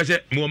bɛka kyerɛ sɛ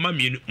mewɔma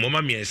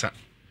mmiɛnsa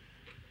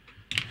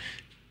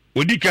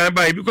odi kan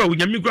ba ebi kɔ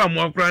wonyame kɔ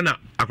amoa kora na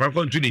akwara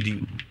kɔ nto ne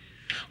din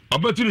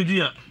ɔbɛto ne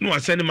din a na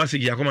wasɛ ne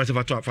message akɔma sɛ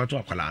fato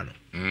akwalaa no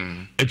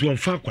ɛti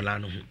wɔmfa akwalaa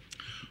no ho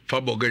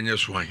fa bɔga nyɛ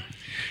soan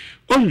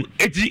ɔhu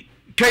ɛti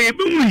ka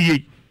yɛbɛhu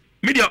yie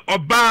medeɛ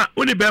ɔbaa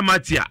wone bɛrima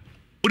te a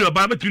wode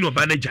ɔbaa bɛtumi ne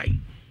ɔbaa no agyae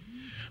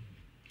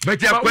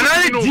bɛti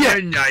akwalaa no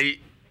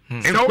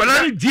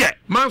deɛ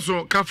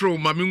manso kafrɛ wo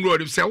ma me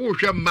nwura sɛ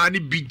wohwɛ mmaa ne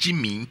bi gyi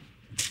mi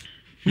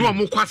ne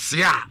ɔmo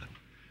kwase a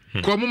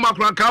kɔ mo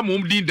makora ka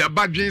mom din da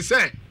ba dwen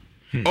sɛ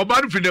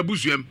ɔba no firi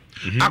n'abusuam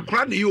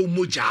akora na ɛyɛ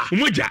omogya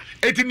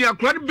ɛti ne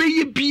akora no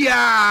bɛyɛ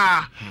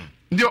biaa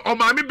deɛ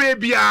ɔmaame bɛyɛ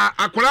biaa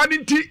akora no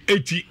nti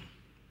ɛti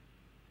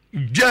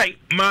gyae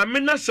maame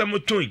no asɛm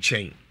to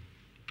nkyɛn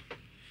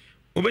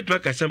wobɛtumi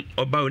aka sɛ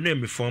ɔba wo na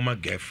ɛme former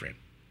girlfriend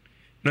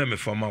na ɛme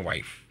former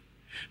wife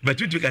but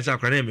wotumi ka sɛ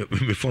akora na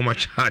ɛme former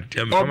child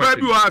ɔbaa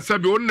bi wɔ asɛ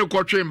bi wo ne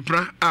kɔtwe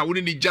mpra a wo ne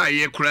ne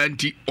gyaeɛ koraa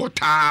nti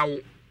ɔtaa wo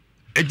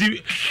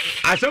ɛti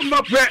asɛm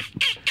ba pɛ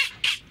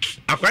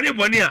akwade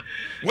bɔne a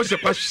wosɛ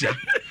kwasua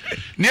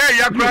ne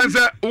ɛyɛ koraa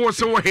sɛ wo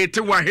sɛ wo hete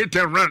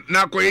run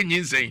na akɔyɛ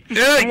nyinsɛn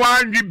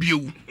woanwe bio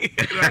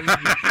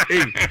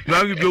na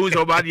wanwe bio sɛ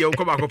ɔbaa deɛ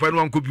wokɔ baakɔpɛ no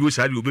wankɔ bio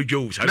saa deɛ wobɛdwa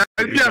wo saa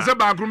bia sɛ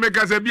baakoro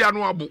mɛka sɛ bia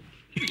no abo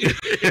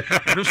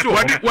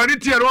wɔne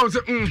tiɛ no wɔ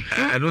sɛ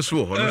ɛno so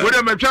wɔ hɔ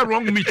wode matwa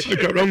wrong meat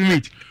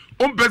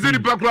wompɛ sɛ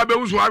nipa koraa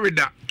bɛwu so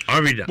aweda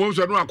wo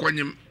sɛ no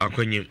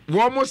akɔnyem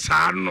wɔ mo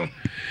saa no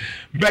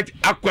but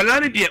akwala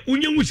no deɛ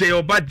wonye hu sɛ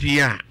yɛ ɔba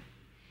deɛ a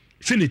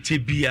sɛ ne tie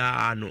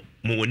biara no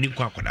ma wɔni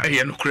nkɔ akwala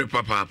ɛyɛ no korɛ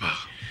papaapa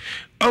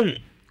ɔhu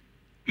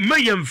ma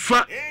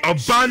yɛmfa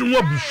ɔbaa no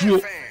ho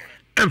abufuo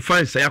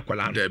ɛmfa nsɛe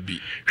akwala no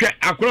hwɛ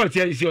akwala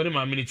ɔteɛ sɛ ɔne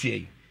maame no teɛ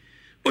yi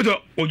wotɔ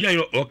ɔgya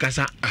yɛ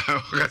ɔkasa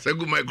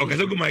gu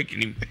mike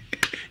nim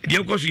deɛ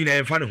nkɔ so nyina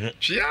yɛmfa ne ho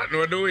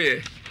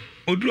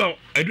ɔduru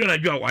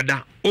anadwo a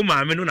wada wo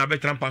maame no na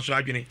bɛtena mpa so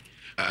adwene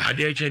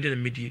adeɛ kyerɛ deɛ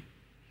na mɛdie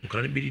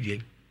nkɔla no bɛdi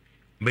deɛ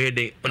bɛyɛ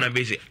dɛ ɔna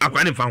bɛyɛ sɛ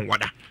akwara ne mfa ho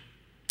wada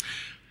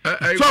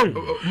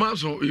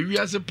maso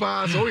ewiase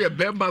paa sɛ woyɛ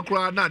bɛrima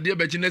koraa na adeɛ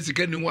bɛkyi na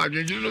sika ni ho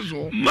adwendwene no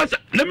so masa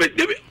na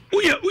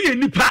woyɛ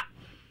nipa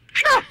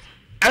hwɛ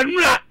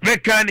ɛnora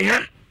bɛka ne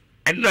ha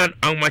ɛnora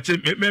ahomakyɛ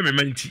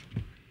mɛmɛma nti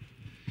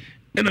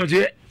ɛna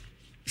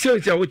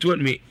sɛ a wote hɔ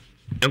no me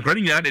nkora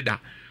no nyinaa deda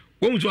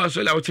wɔmu so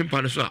asɔle a wote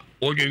mpa no so a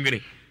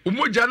wɔdwendwene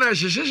umogya na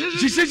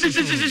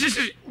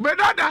hyehyehyehyehyehyehyehyehye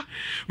bɛdada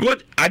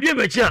because adeɛ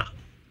bɛkyi a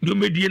deɛ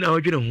ɔmɛdie na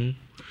wɔdwene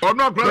ho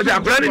ɔno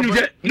akora ne nim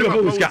sɛ ne baba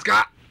wɔ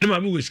sika ne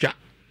maame wɔ sika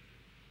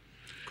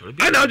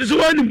ɛna ɔte so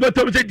wɔnim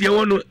bɔtɔm sɛ deɛ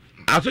wɔ no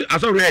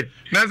asɔ red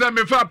na sɛ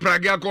mefa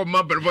aprage akɔ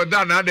ma bɛrɛfɔ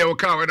da na adɛ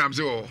wɔka wɔnam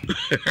sɛ wɔ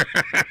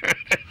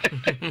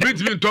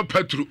metumi ntɔ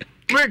petro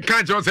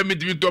menka kyerɛ sɛ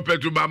metumi ntɔ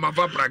petro ba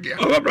mafa aprage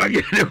ɔfa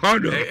aprage ne hɔ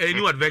no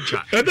new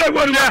adventure ɛtɛ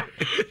bɔ no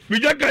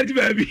megya ka nti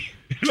baabi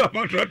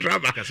Papa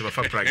Traba.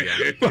 Papa Pragia.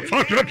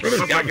 Papa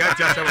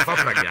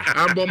Pragia.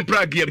 I'm bon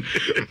Pragium.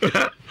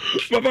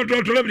 Papa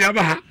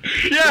Traba.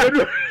 Yeah.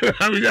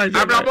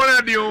 I'm not one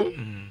of you.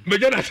 But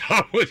that's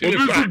how we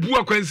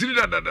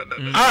consider that.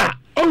 Ah,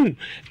 oh,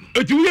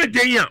 to a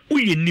day,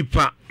 we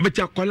nipa, but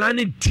a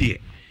colani dear.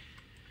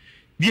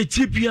 The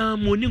Chipia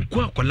morning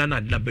quacolana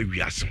number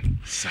yas.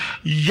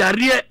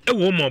 Yaria a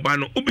woman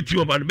bano,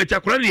 Ubiti about better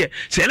colania,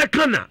 say a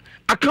canna,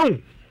 a cow.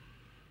 You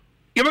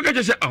ever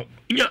get say, oh,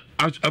 yeah,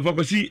 I've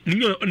ever seen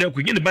you on a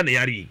queen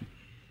banayari.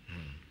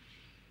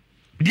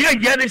 Dear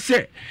Yanni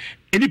say,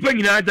 any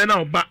penny I don't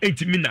know about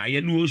 80 minutes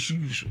and no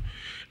shoes.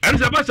 And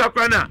it's about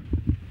Sakrana.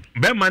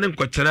 Bema ne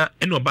nkotena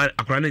ene oba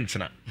akora ne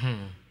ntena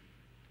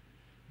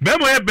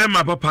bema ye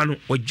bema papa no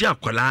oji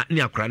akola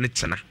ne akora ne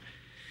tena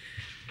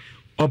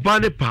oba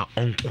ne pa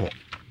onko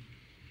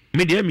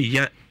me de mi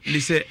ya ni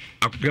se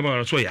akoma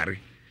no so yare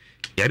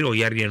o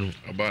yare no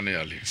oba ne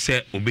yale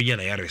se obenya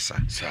na yare sa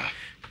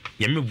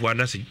nyame bua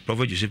na se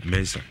Prophet Joseph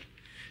Mensah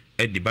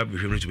e di Bible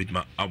hwem no to bit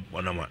ma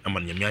abona ma ama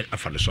nyame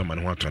afa ne so ma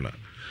ne ho atona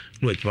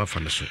no etima fa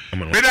ne so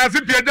ama no me da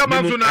se pia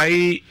dama so na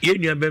ai ye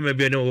nua bema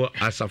bia ne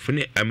asafo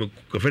ne am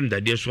kofren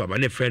dade so aba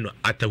ne friend no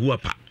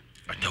atahuapa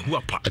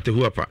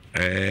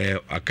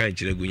aka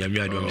nchire gu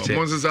nyame adom se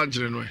mo nsa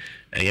nchire no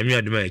nyame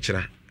adom e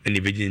kira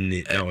ene begin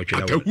ni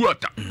otwela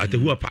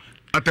atahuapa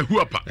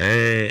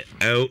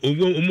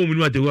omo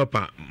mu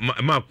atahuapa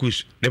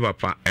Marcus ne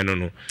papa eno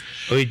no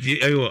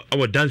ayo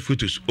our dance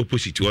photos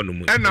opposite one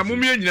mu na mo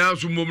me nyina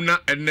so mom na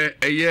ene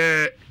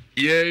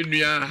ye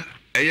nua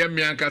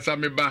me ankasa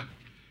me ba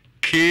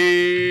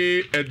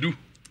K edu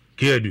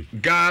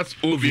gas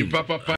ovi papa